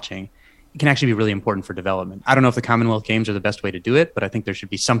isn't watching, it can actually be really important for development. I don't know if the Commonwealth Games are the best way to do it, but I think there should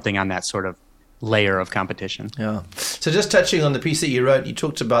be something on that sort of layer of competition. Yeah. So just touching on the piece that you wrote, you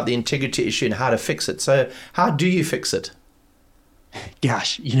talked about the integrity issue and how to fix it. So how do you fix it?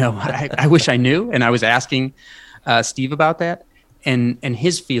 Gosh, I wish I knew. And I was asking Steve about that, and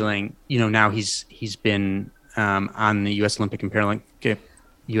his feeling, now he's been on the U.S. Olympic and Paralympic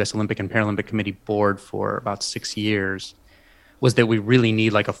Committee board for about 6 years, was that we really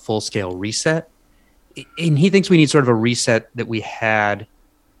need like a full-scale reset. And he thinks we need sort of a reset that we had.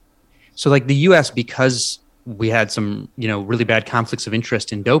 So like the U.S., because we had some, really bad conflicts of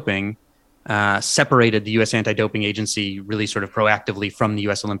interest in doping, separated the U.S. Anti-Doping Agency really sort of proactively from the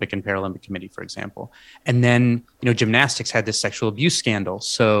U.S. Olympic and Paralympic Committee, for example. And then, gymnastics had this sexual abuse scandal.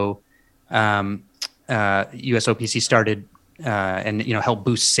 So USOPC started and, helped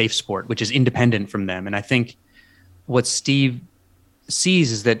boost Safe Sport, which is independent from them. And I think what Steve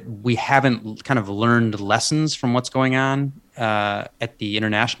sees is that we haven't kind of learned lessons from what's going on at the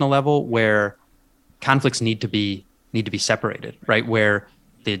international level, where conflicts need to be separated, right? Where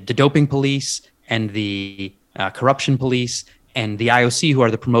the doping police and the corruption police and the IOC, who are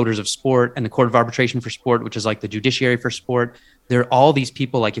the promoters of sport, and the Court of Arbitration for Sport, which is like the judiciary for sport, they're all these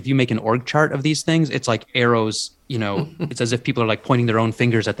people. Like if you make an org chart of these things, it's like arrows, it's as if people are like pointing their own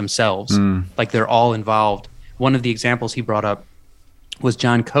fingers at themselves. Like they're all involved. One of the examples he brought up was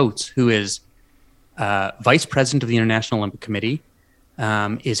John Coates, who is vice president of the International Olympic Committee,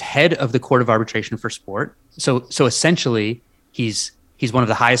 is head of the Court of Arbitration for Sport. So essentially, he's one of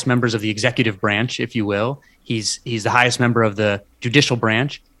the highest members of the executive branch, if you will. He's the highest member of the judicial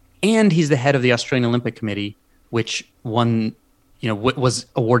branch, and he's the head of the Australian Olympic Committee, which was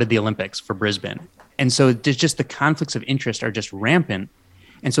awarded the Olympics for Brisbane. And so there's just the conflicts of interest are just rampant.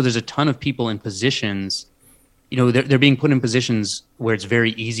 And so there's a ton of people in positions, they're being put in positions where it's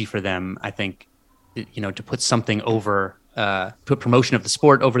very easy for them, I think, to put something over, put promotion of the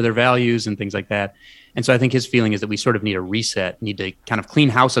sport over their values and things like that. And so I think his feeling is that we sort of need a reset, need to kind of clean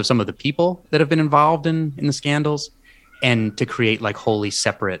house of some of the people that have been involved in the scandals, and to create like wholly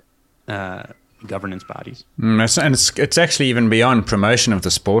separate governance bodies. And it's actually even beyond promotion of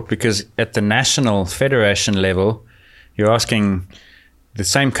the sport, because at the national federation level, you're asking the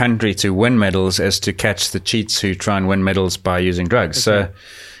same country to win medals as to catch the cheats who try and win medals by using drugs. Okay.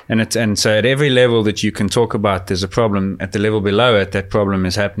 So at every level that you can talk about, there's a problem. At the level below it, that problem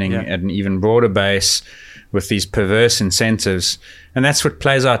is happening at an even broader base with these perverse incentives. And that's what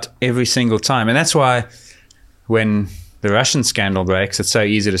plays out every single time. And that's why when the Russian scandal breaks, it's so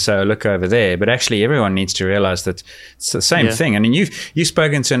easy to say, oh, look over there. But actually, everyone needs to realize that it's the same thing. I mean, you've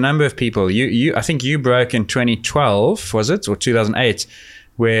spoken to a number of people. I think you broke in 2012, was it, or 2008,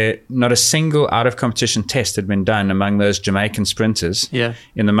 where not a single out-of-competition test had been done among those Jamaican sprinters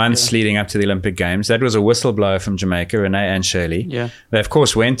in the months leading up to the Olympic Games. That was a whistleblower from Jamaica, Renee and Shirley. Yeah. They, of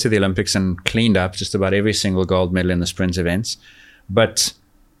course, went to the Olympics and cleaned up just about every single gold medal in the sprint events. But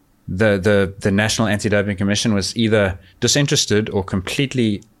the National Anti-Doping Commission was either disinterested or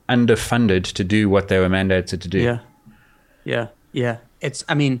completely underfunded to do what they were mandated to do. Yeah.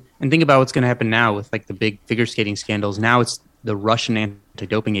 And think about what's going to happen now with like the big figure skating scandals. Now it's the Russian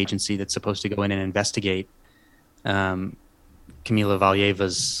anti-doping agency that's supposed to go in and investigate Kamila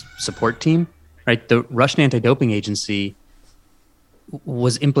Valieva's support team, right? The Russian anti-doping agency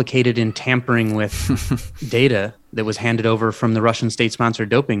was implicated in tampering with data that was handed over from the Russian state-sponsored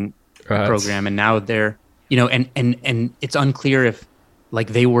doping program. And now they're, and it's unclear if like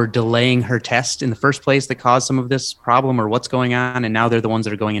they were delaying her test in the first place that caused some of this problem or what's going on. And now they're the ones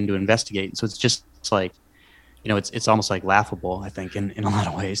that are going in to investigate. So it's like, it's almost like laughable, I think, in a lot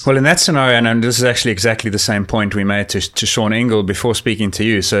of ways. Well, in that scenario, and this is actually exactly the same point we made to Sean Ingle before speaking to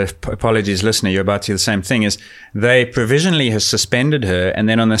you, so apologies, listener, you're about to do the same thing, is they provisionally have suspended her, and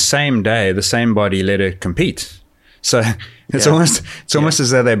then on the same day, the same body let her compete. So it's almost as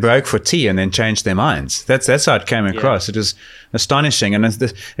though they broke for tea and then changed their minds. That's how it came across. It was astonishing.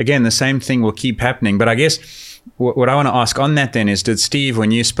 And again, the same thing will keep happening. But I guess what I want to ask on that then is, did Steve,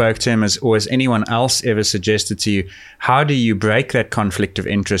 when you spoke to him, or has anyone else ever suggested to you, how do you break that conflict of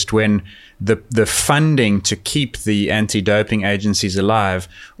interest when the funding to keep the anti-doping agencies alive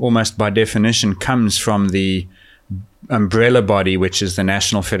almost by definition comes from the umbrella body, which is the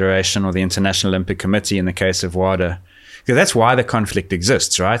National Federation or the International Olympic Committee in the case of WADA? Because that's why the conflict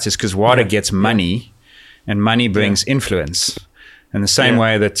exists, right? It's because WADA gets money and money brings influence. In the same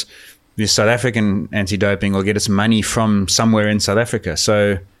way that the South African anti-doping will get its money from somewhere in South Africa.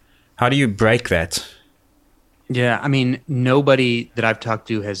 So how do you break that? Yeah, I mean, nobody that I've talked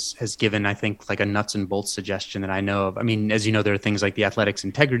to has given, I think, like a nuts and bolts suggestion that I know of. I mean, as you know, there are things like the Athletics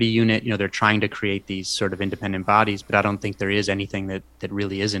Integrity Unit. They're trying to create these sort of independent bodies, but I don't think there is anything that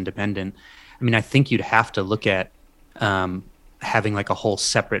really is independent. I mean, I think you'd have to look at having like a whole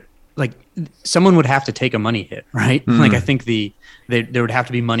separate, like someone would have to take a money hit, right? Mm-hmm. Like I think there would have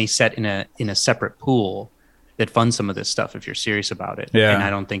to be money set in a separate pool that funds some of this stuff if you're serious about it. Yeah. And I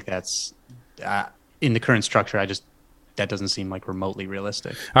don't think that's in the current structure. That doesn't seem like remotely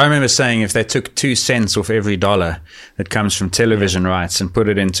realistic. I remember saying if they took 2 cents off every dollar that comes from television rights and put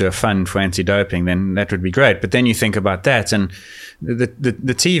it into a fund for anti-doping, then that would be great. But then you think about that, and the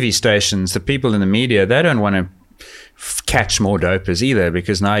TV stations, the people in the media, they don't want to catch more dopers either,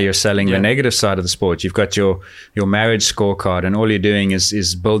 because now you're selling the negative side of the sport. You've got your marriage scorecard, and all you're doing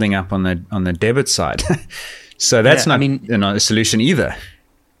is building up on the debit side. So that's not a solution either.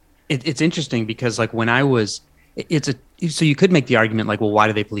 It's interesting because like when I was, so you could make the argument like, well, why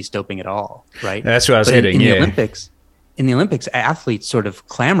do they police doping at all, right? That's what I was hitting. In the Olympics, athletes sort of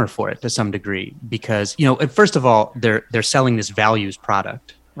clamor for it to some degree because first of all, they're selling this values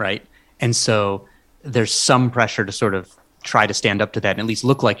product, right? And so there's some pressure to sort of try to stand up to that and at least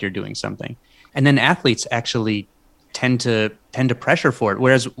look like you're doing something. And then athletes actually tend to pressure for it.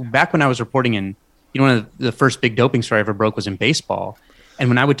 Whereas back when I was reporting in, one of the first big doping story I ever broke was in baseball. And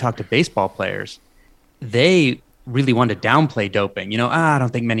when I would talk to baseball players, they really wanted to downplay doping. I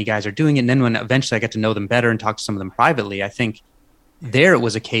don't think many guys are doing it. And then when eventually I got to know them better and talk to some of them privately, I think there it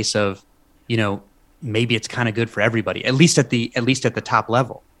was a case of, maybe it's kind of good for everybody, at least at the top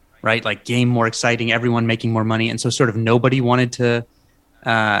level. Right, like game more exciting, everyone making more money, and so sort of nobody wanted to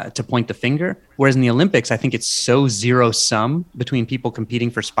point the finger. Whereas in the Olympics, I think it's so zero sum between people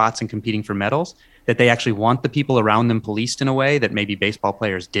competing for spots and competing for medals that they actually want the people around them policed in a way that maybe baseball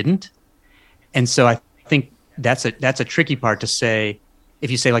players didn't. And so I think that's a tricky part to say.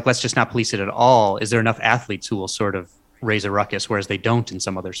 If you say like let's just not police it at all, is there enough athletes who will sort of raise a ruckus, whereas they don't in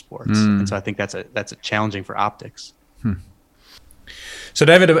some other sports? And so I think that's a challenging for optics. So,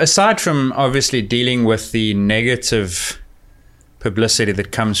 David, aside from obviously dealing with the negative publicity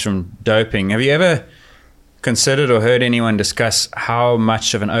that comes from doping, have you ever considered or heard anyone discuss how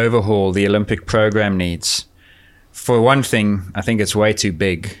much of an overhaul the Olympic program needs? For one thing, I think it's way too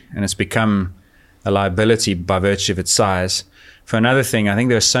big and it's become a liability by virtue of its size. For another thing, I think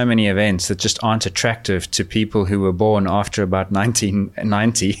there are so many events that just aren't attractive to people who were born after about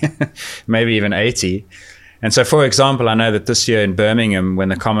 1990, maybe even 80. And so, for example, I know that this year in Birmingham, when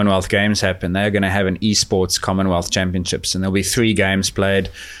the Commonwealth Games happen, they're going to have an esports Commonwealth Championships, and there'll be 3 games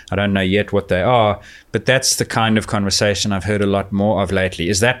played. I don't know yet what they are, but that's the kind of conversation I've heard a lot more of lately.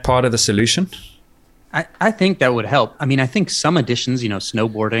 Is that part of the solution? I think that would help. I mean, I think some additions,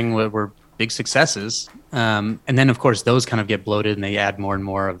 snowboarding were big successes, And then, of course, those kind of get bloated and they add more and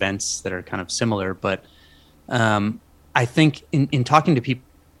more events that are kind of similar. But I think in talking to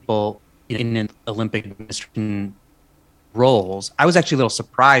people in Olympic administration roles, I was actually a little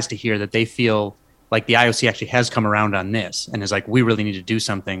surprised to hear that they feel like the IOC actually has come around on this and is like, we really need to do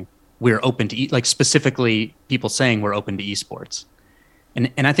something. We're open to like specifically people saying we're open to esports. And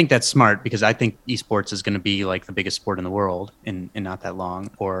I think that's smart because I think esports is going to be like the biggest sport in the world in not that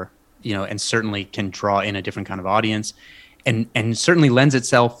long, or, and certainly can draw in a different kind of audience and certainly lends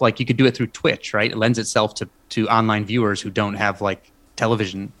itself, like you could do it through Twitch, right? It lends itself to online viewers who don't have like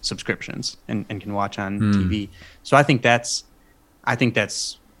television subscriptions and can watch on TV. So I think that's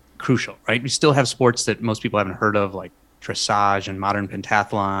crucial, right? We still have sports that most people haven't heard of, like dressage and modern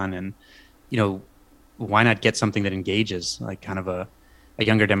pentathlon, and why not get something that engages like kind of a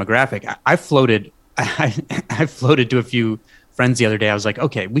younger demographic? I floated to a few friends the other day. I was like,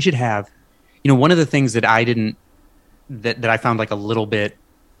 okay, we should have, one of the things that I found like a little bit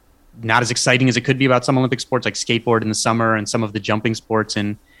not as exciting as it could be about some Olympic sports like skateboard in the summer and some of the jumping sports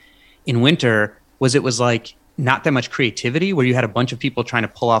in winter it was like not that much creativity, where you had a bunch of people trying to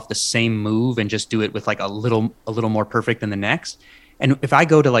pull off the same move and just do it with like a little more perfect than the next. And if I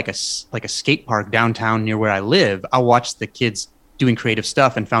go to like a skate park downtown near where I live, I'll watch the kids doing creative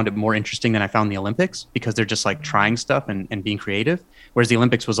stuff and found it more interesting than I found the Olympics, because they're just like trying stuff and being creative. Whereas the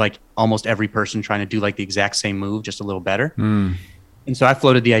Olympics was like almost every person trying to do like the exact same move, just a little better. And so I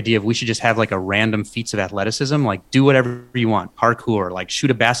floated the idea of we should just have like a random feats of athleticism, like do whatever you want, parkour, like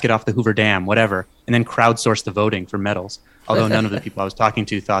shoot a basket off the Hoover Dam, whatever, and then crowdsource the voting for medals. Although none of the people I was talking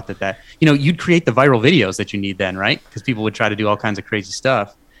to thought that, you'd create the viral videos that you need then, right? Because people would try to do all kinds of crazy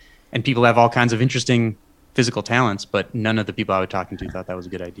stuff, and people have all kinds of interesting physical talents, but none of the people I was talking to thought that was a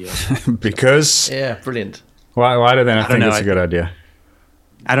good idea. Because yeah, brilliant. Why do they not think it's a good idea?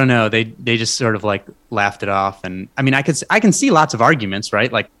 I don't know. They just sort of like laughed it off. And I mean, I can see lots of arguments,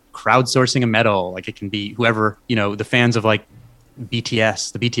 right? Like crowdsourcing a medal, like it can be whoever, the fans of like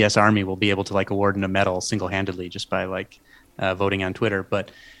BTS, the BTS army will be able to like award a medal single-handedly just by like voting on Twitter. But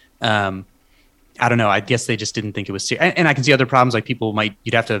I don't know. I guess they just didn't think it was serious. And I can see other problems, like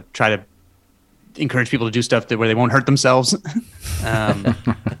you'd have to try to encourage people to do stuff where they won't hurt themselves.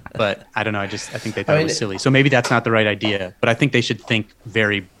 But I don't know. I think they thought it was silly. So maybe that's not the right idea, but I think they should think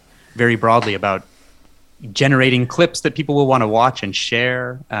very, very broadly about generating clips that people will want to watch and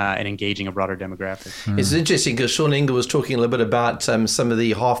share, and engaging a broader demographic. It's interesting because Sean Ingle was talking a little bit about some of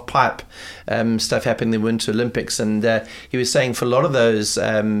the half pipe stuff happening in the Winter Olympics, and he was saying for a lot of those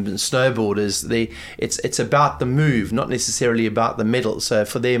snowboarders, it's about the move, not necessarily about the medal. So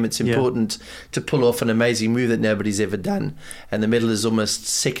for them, it's important to pull off an amazing move that nobody's ever done, and the medal is almost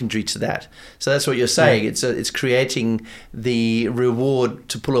secondary to that. So that's what you're saying. It's creating the reward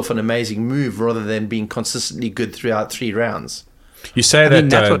to pull off an amazing move rather than being consistently good throughout 3 rounds. You say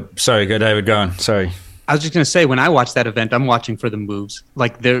sorry, go David, go on. Sorry. I was just going to say, when I watch that event, I'm watching for the moves.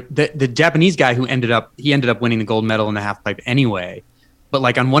 Like the Japanese guy who ended up winning the gold medal in the half pipe anyway. But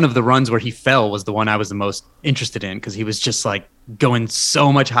like on one of the runs where he fell was the one I was the most interested in, because he was just like going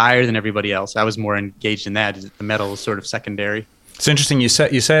so much higher than everybody else. I was more engaged in that. The medal was sort of secondary. It's interesting you say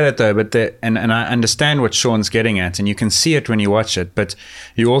that though, but and I understand what Sean's getting at, and you can see it when you watch it, but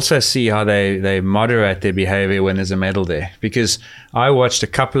you also see how they moderate their behavior when there's a medal there. Because I watched a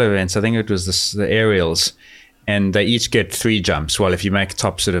couple of events, I think it was the aerials, and they each get 3 jumps. Well, if you make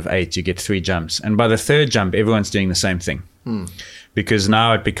top sort of 8, you get 3 jumps, and by the 3rd jump, everyone's doing the same thing, because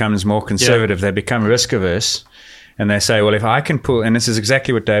now it becomes more conservative. They become risk averse, and they say, well, if I can pull, and this is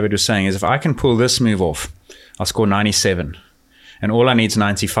exactly what David was saying, is if I can pull this move off, I'll score 97. And all I need is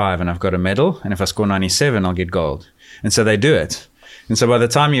 95, and I've got a medal. And if I score 97, I'll get gold. And so they do it. And so by the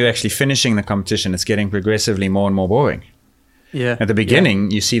time you're actually finishing the competition, it's getting progressively more and more boring. Yeah. At the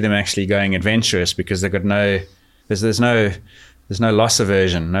beginning, you see them actually going adventurous because they've got there's no loss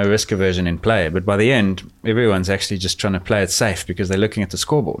aversion, no risk aversion in play. But by the end, everyone's actually just trying to play it safe because they're looking at the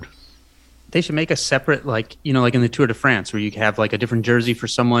scoreboard. They should make a separate, like in the Tour de France, where you have like a different jersey for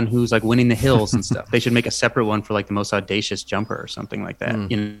someone who's like winning the hills and stuff. They should make a separate one for like the most audacious jumper or something like that.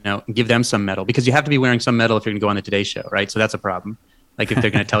 Give them some medal, because you have to be wearing some medal if you're going to go on the Today Show, right? So that's a problem. Like if they're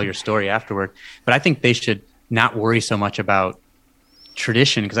going to tell your story afterward. But I think they should not worry so much about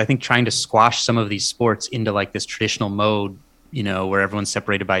tradition, because I think trying to squash some of these sports into like this traditional mode, where everyone's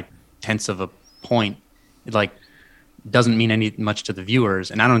separated by tenths of a point, like doesn't mean much to the viewers.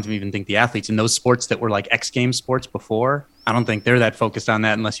 And I don't even think the athletes in those sports that were like X Games sports before, I don't think they're that focused on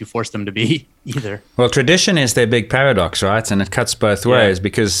that unless you force them to be either. Well, tradition is their big paradox, right? And it cuts both ways,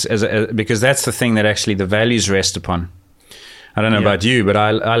 because that's the thing that actually the values rest upon. I don't know about you, but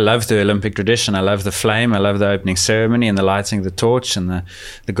I love the Olympic tradition. I love the flame. I love the opening ceremony and the lighting of the torch and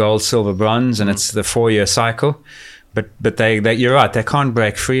the gold, silver, bronze, and it's the 4-year cycle. But they you're right. They can't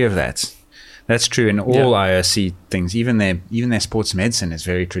break free of that. That's true in all IOC things. Even their sports medicine is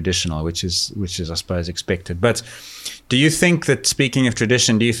very traditional, which is I suppose expected. But do you think that, speaking of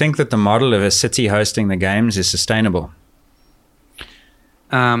tradition, do you think that the model of a city hosting the games is sustainable?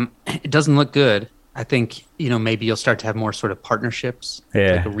 It doesn't look good. I think, maybe you'll start to have more sort of partnerships,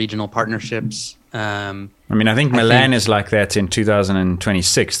 like regional partnerships. I think Milan is like that in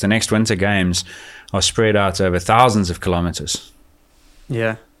 2026. The next Winter Games are spread out over thousands of kilometers.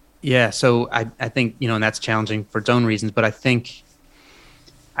 Yeah. Yeah. So I think, and that's challenging for its own reasons, but I think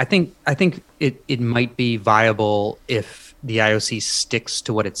it might be viable if the IOC sticks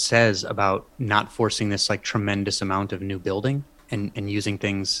to what it says about not forcing this like tremendous amount of new building and using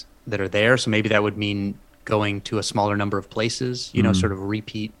things that are there. So maybe that would mean going to a smaller number of places, sort of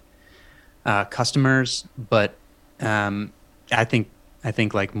repeat customers. But I think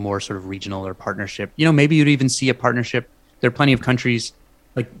like more sort of regional or partnership, maybe you'd even see a partnership. There are plenty of countries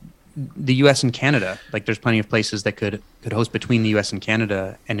like the US and Canada, like there's plenty of places that could host between the US and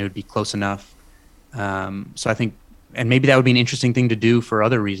Canada, and it would be close enough. So I think, and maybe that would be an interesting thing to do for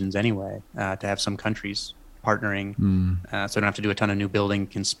other reasons anyway, to have some countries partnering, so they don't have to do a ton of new building,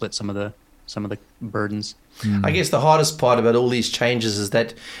 can split some of the burdens. I guess the hardest part about all these changes is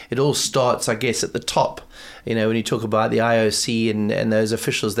that it all starts, I guess, at the top. When you talk about the IOC and those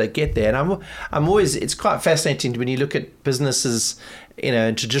officials that get there, and I'm always, it's quite fascinating when you look at businesses,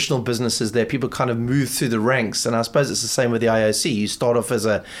 in traditional businesses, there people kind of move through the ranks, and I suppose it's the same with the IOC. You start off as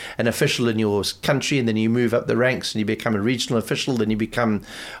an official in your country, and then you move up the ranks, and you become a regional official, then you become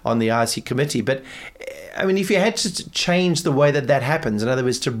on the IOC committee. But if you had to change the way that happens, in other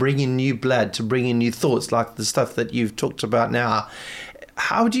words, to bring in new blood, to bring in new thoughts, like the stuff that you've talked about now,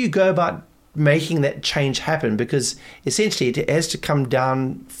 how do you go about making that change happen? Because essentially it has to come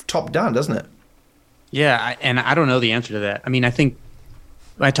down, top down, doesn't it? Yeah, and I don't know the answer to that. I think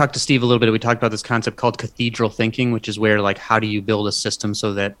I talked to Steve a little bit. We talked about this concept called cathedral thinking, which is where, like, how do you build a system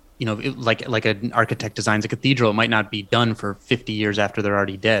so that, like an architect designs a cathedral, it might not be done for 50 years after they're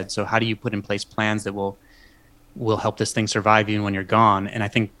already dead. So how do you put in place plans that will help this thing survive even when you're gone? And I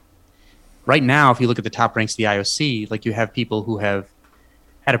think right now, if you look at the top ranks of the IOC, like, you have people who have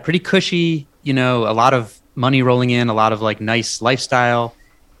had a pretty cushy, a lot of money rolling in, a lot of like nice lifestyle.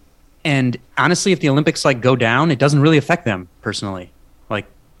 And honestly, if the Olympics like go down, it doesn't really affect them personally. Like,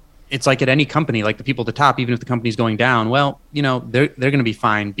 it's like at any company, like the people at the top, even if the company's going down, well, they're going to be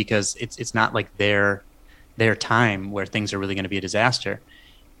fine because it's not like their time where things are really going to be a disaster.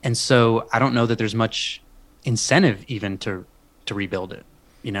 And so I don't know that there's much incentive even to rebuild it,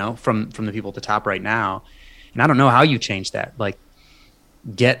 from the people at the top right now. And I don't know how you change that. Like,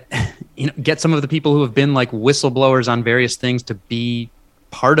 get some of the people who have been like whistleblowers on various things to be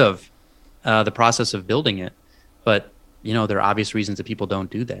part of the process of building it. But there are obvious reasons that people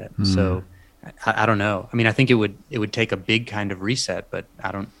don't do that. So I don't know. I think it would take a big kind of reset, but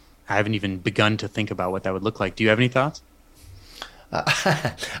I haven't even begun to think about what that would look like. Do you have any thoughts?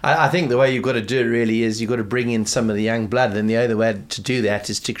 I think the way you've got to do it really is you've got to bring in some of the young blood, and the only way to do that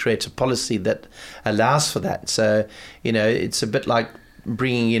is to create a policy that allows for that. So, it's a bit like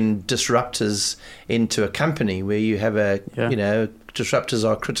bringing in disruptors into a company where you have disruptors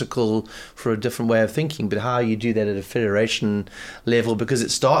are critical for a different way of thinking, but how you do that at a federation level, because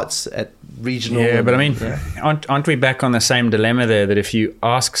it starts at regional. Yeah, but aren't we back on the same dilemma there, that if you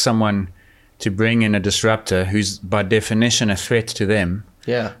ask someone to bring in a disruptor who's by definition a threat to them,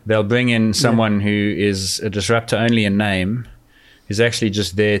 they'll bring in someone who is a disruptor only in name, who's actually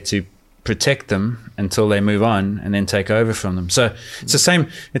just there to protect them until they move on and then take over from them. So it's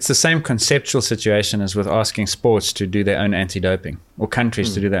the same conceptual situation as with asking sports to do their own anti-doping, or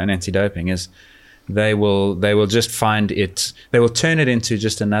countries to do their own anti-doping, is they will just find it, they will turn it into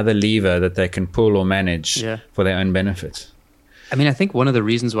just another lever that they can pull or manage for their own benefit. I think one of the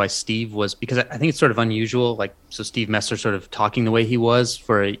reasons why Steve was, because I think it's sort of unusual, like, so Steve Messer sort of talking the way he was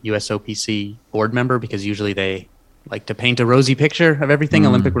for a USOPC board member, because usually they like to paint a rosy picture of everything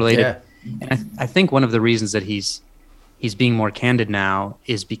Olympic related. Yeah. And I think one of the reasons that he's being more candid now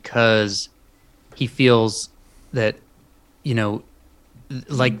is because he feels that,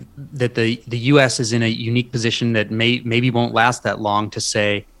 like that the U.S. is in a unique position that maybe won't last that long, to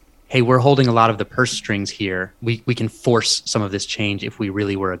say, hey, we're holding a lot of the purse strings here. We can force some of this change if we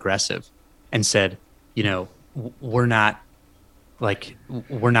really were aggressive, and said, we're not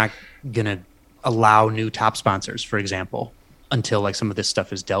going to allow new top sponsors, for example, until like some of this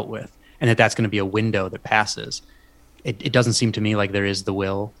stuff is dealt with. And that's going to be a window that passes. it doesn't seem to me like there is the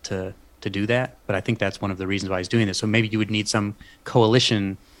will to do that. But I think that's one of the reasons why he's doing this. So maybe you would need some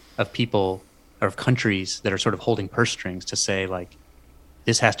coalition of people or of countries that are sort of holding purse strings to say, like,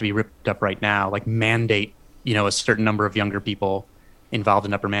 this has to be ripped up right now, like mandate, a certain number of younger people involved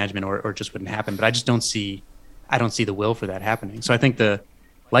in upper management, or it just wouldn't happen. But I don't see the will for that happening. So I think the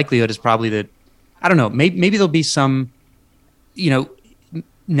likelihood is probably that, I don't know, maybe there'll be some,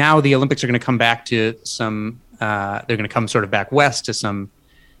 now the Olympics are going to come back to some, they're going to come sort of back west to some,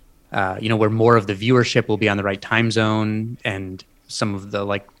 where more of the viewership will be on the right time zone, and some of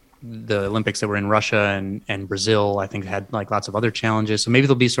the Olympics that were in Russia and Brazil, I think, had like lots of other challenges. So maybe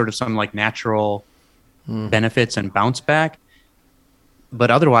there'll be sort of some like natural benefits and bounce back. But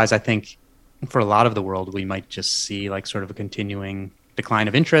otherwise, I think for a lot of the world, we might just see like sort of a continuing decline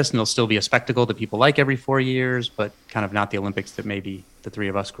of interest, and it'll still be a spectacle that people like every 4 years, but kind of not the Olympics that maybe the three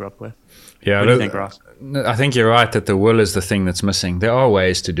of us grew up with. Yeah, what do you think, Ross? I think you're right that the will is the thing that's missing. There are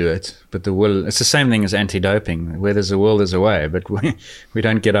ways to do it, but the will, it's the same thing as anti-doping. Where there's a will, there's a way, but we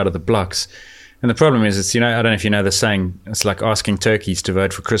don't get out of the blocks. And the problem is, it's, I don't know if you know the saying, it's like asking turkeys to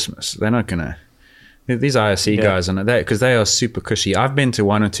vote for Christmas. They're not going to. These IOC guys, because they are super cushy. I've been to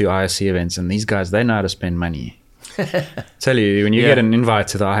 1 or 2 IOC events, and these guys, they know how to spend money. Tell you, when you get an invite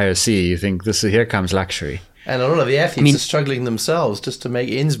to the IOC, you think, here comes luxury. And a lot of the athletes are struggling themselves just to make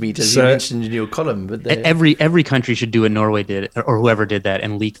ends meet, as you mentioned in your column. But every country should do what Norway did, or whoever did that,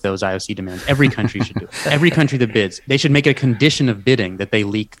 and leak those IOC demands. Every country should do it. Every country that bids, they should make it a condition of bidding that they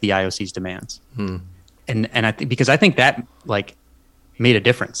leak the IOC's demands. And I think, because I think that like made a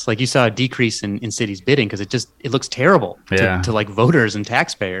difference. Like, you saw a decrease in cities bidding because it looks terrible to like voters and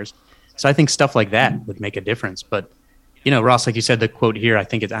taxpayers. So I think stuff like that would make a difference. But Ross, like you said, the quote here, I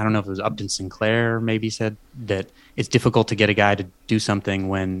think I don't know if it was Upton Sinclair maybe said that it's difficult to get a guy to do something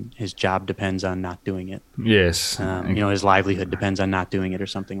when his job depends on not doing it. Yes. His livelihood depends on not doing it, or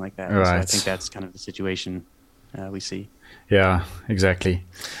something like that. Right. So I think that's kind of the situation we see. Yeah, exactly.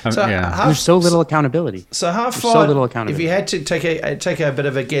 There's so little accountability. So how far, so little accountability. If you had to take a bit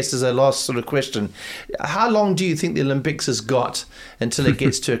of a guess as a last sort of question, how long do you think the Olympics has got until it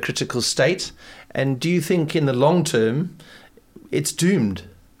gets to a critical state? And do you think in the long term it's doomed?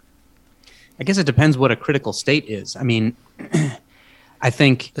 I guess it depends what a critical state is. I mean, I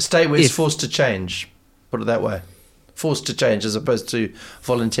think a state where it's forced to change, put it that way. Forced to change as opposed to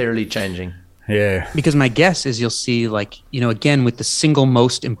voluntarily changing. Yeah. Because my guess is you'll see, like, again, with the single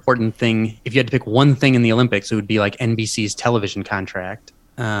most important thing, if you had to pick one thing in the Olympics, it would be like NBC's television contract.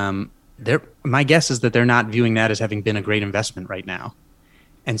 My guess is that they're not viewing that as having been a great investment right now.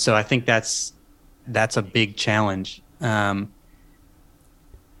 And so I think that's a big challenge. I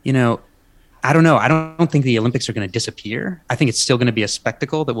don't know. I don't think the Olympics are going to disappear. I think it's still going to be a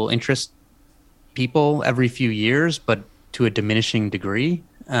spectacle that will interest people every few years, but to a diminishing degree.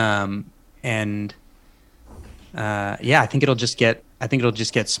 I think it'll just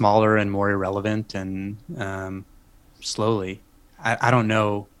get smaller and more irrelevant, and slowly. I don't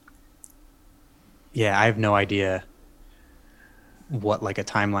know. Yeah, I have no idea what like a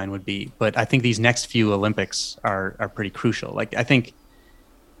timeline would be, but I think these next few Olympics are pretty crucial. Like, I think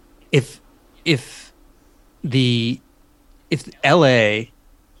if LA,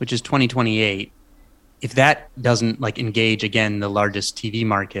 which is 2028, if that doesn't like engage again the largest TV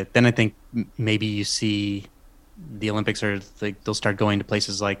market, then I think maybe you see the Olympics are like, they'll start going to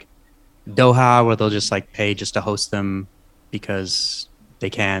places like Doha, where they'll just like pay just to host them because they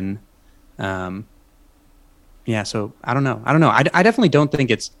can. So I don't know. I definitely don't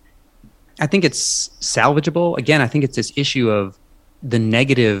think I think it's salvageable. Again, I think it's this issue of the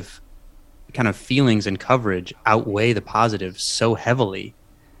negative kind of feelings and coverage outweigh the positive so heavily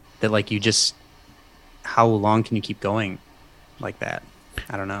that like how long can you keep going like that?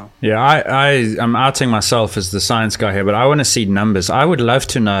 I don't know. Yeah, I'm outing myself as the science guy here, but I want to see numbers. I would love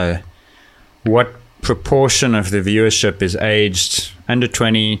to know what proportion of the viewership is aged under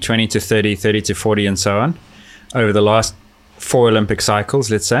 20, 20 to 30, 30 to 40, and so on, over the last 4 Olympic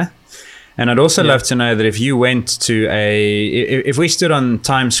cycles, let's say. And I'd also love to know that if you went to if we stood on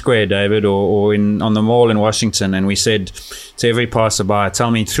Times Square, David, or on the mall in Washington, and we said to every passerby,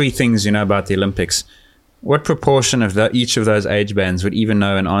 tell me 3 things you know about the Olympics, what proportion of each of those age bands would even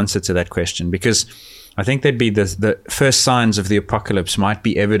know an answer to that question? Because I think there'd be the first signs of the apocalypse might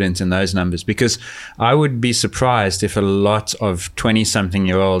be evident in those numbers, because I would be surprised if a lot of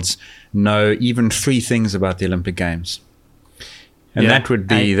 20-something-year-olds know even 3 things about the Olympic Games. And that would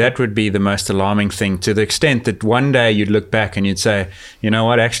be the most alarming thing, to the extent that one day you'd look back and you'd say, you know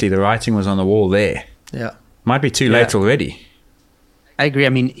what, actually the writing was on the wall there. Yeah. Might be too late already. I agree. I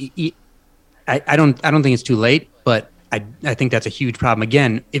mean, I don't think it's too late, but I think that's a huge problem.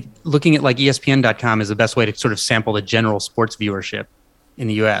 Again, if looking at like ESPN.com is the best way to sort of sample the general sports viewership in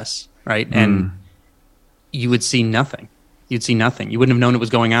the US, right? And you would see nothing. You'd see nothing. You wouldn't have known it was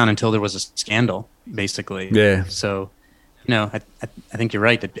going on until there was a scandal, basically. Yeah. So, I think you're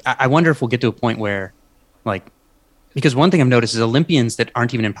right. I wonder if we'll get to a point where, like, because one thing I've noticed is Olympians that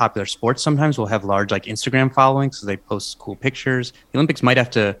aren't even in popular sports sometimes will have large like Instagram followings, so they post cool pictures. The Olympics might have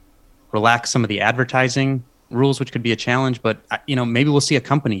to relax some of the advertising rules, which could be a challenge. But maybe we'll see a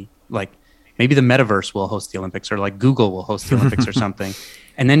company like maybe the metaverse will host the Olympics, or like Google will host the Olympics or something,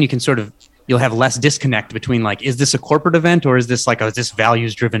 and then you can you'll have less disconnect between like, is this a corporate event or is this like is this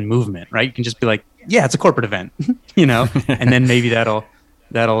values driven movement, right? You can just be like, yeah, it's a corporate event, and then maybe that'll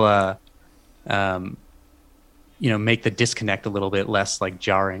make the disconnect a little bit less like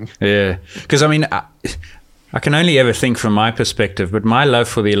jarring. Yeah, because I can only ever think from my perspective, but my love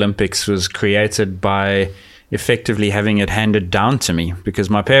for the Olympics was created by effectively having it handed down to me because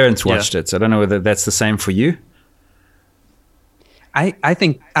my parents watched it. So I don't know whether that's the same for you. I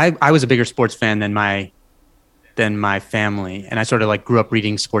think I was a bigger sports fan than my family, and I sort of like grew up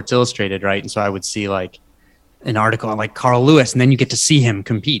reading Sports Illustrated, right? And so I would see like an article on like Carl Lewis, and then you get to see him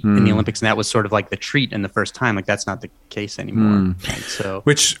compete in the Olympics, and that was sort of like the treat in the first time. Like that's not the case anymore. Right? So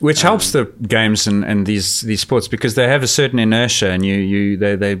which helps the games and these sports because they have a certain inertia, and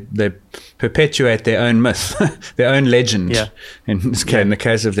they perpetuate their own myth, their own legend. Yeah. In the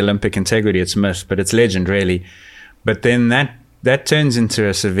case of the Olympic integrity, it's myth, but it's legend really. But then that turns into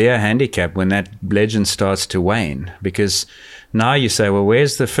a severe handicap when that legend starts to wane, because now you say, well,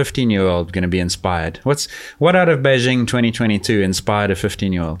 where's the 15-year-old going to be inspired? What out of Beijing 2022 inspired a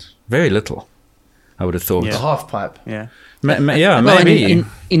 15-year-old? Very little, I would have thought. The half pipe. Yeah. Yeah, well, maybe.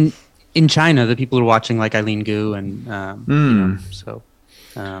 In China, the people are watching like Eileen Gu and yeah.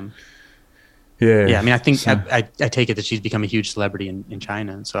 I mean, I think I take it that she's become a huge celebrity in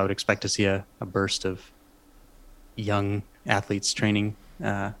China, and so I would expect to see a burst of young athletes training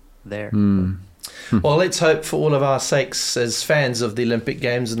there. Well, let's hope for all of our sakes as fans of the Olympic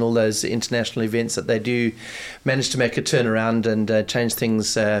Games and all those international events that they do manage to make a turnaround and change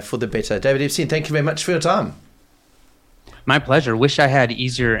things for the better. David Epstein, thank you very much for your time. My pleasure. Wish I had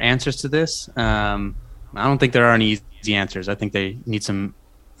easier answers to this. I don't think there are any easy answers. I think they need some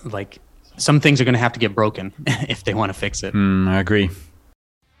things are going to have to get broken if they want to fix it. I agree.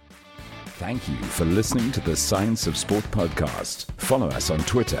 Thank you for listening to the Science of Sport podcast. Follow us on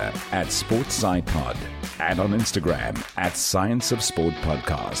Twitter @SportsSciPod and on Instagram @Science of Sport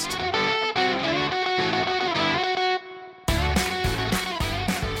Podcast.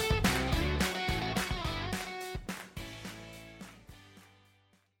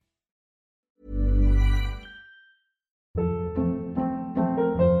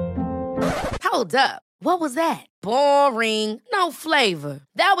 Hold up. What was that? Boring. No flavor.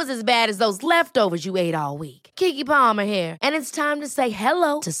 That was as bad as those leftovers you ate all week. Keke Palmer here, and it's time to say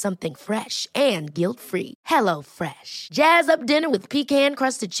hello to something fresh and guilt-free. Hello Fresh. Jazz up dinner with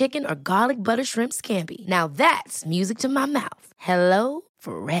pecan-crusted chicken or garlic butter shrimp scampi. Now that's music to my mouth. Hello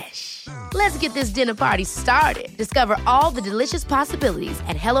Fresh. Let's get this dinner party started. Discover all the delicious possibilities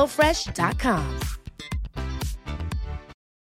at HelloFresh.com.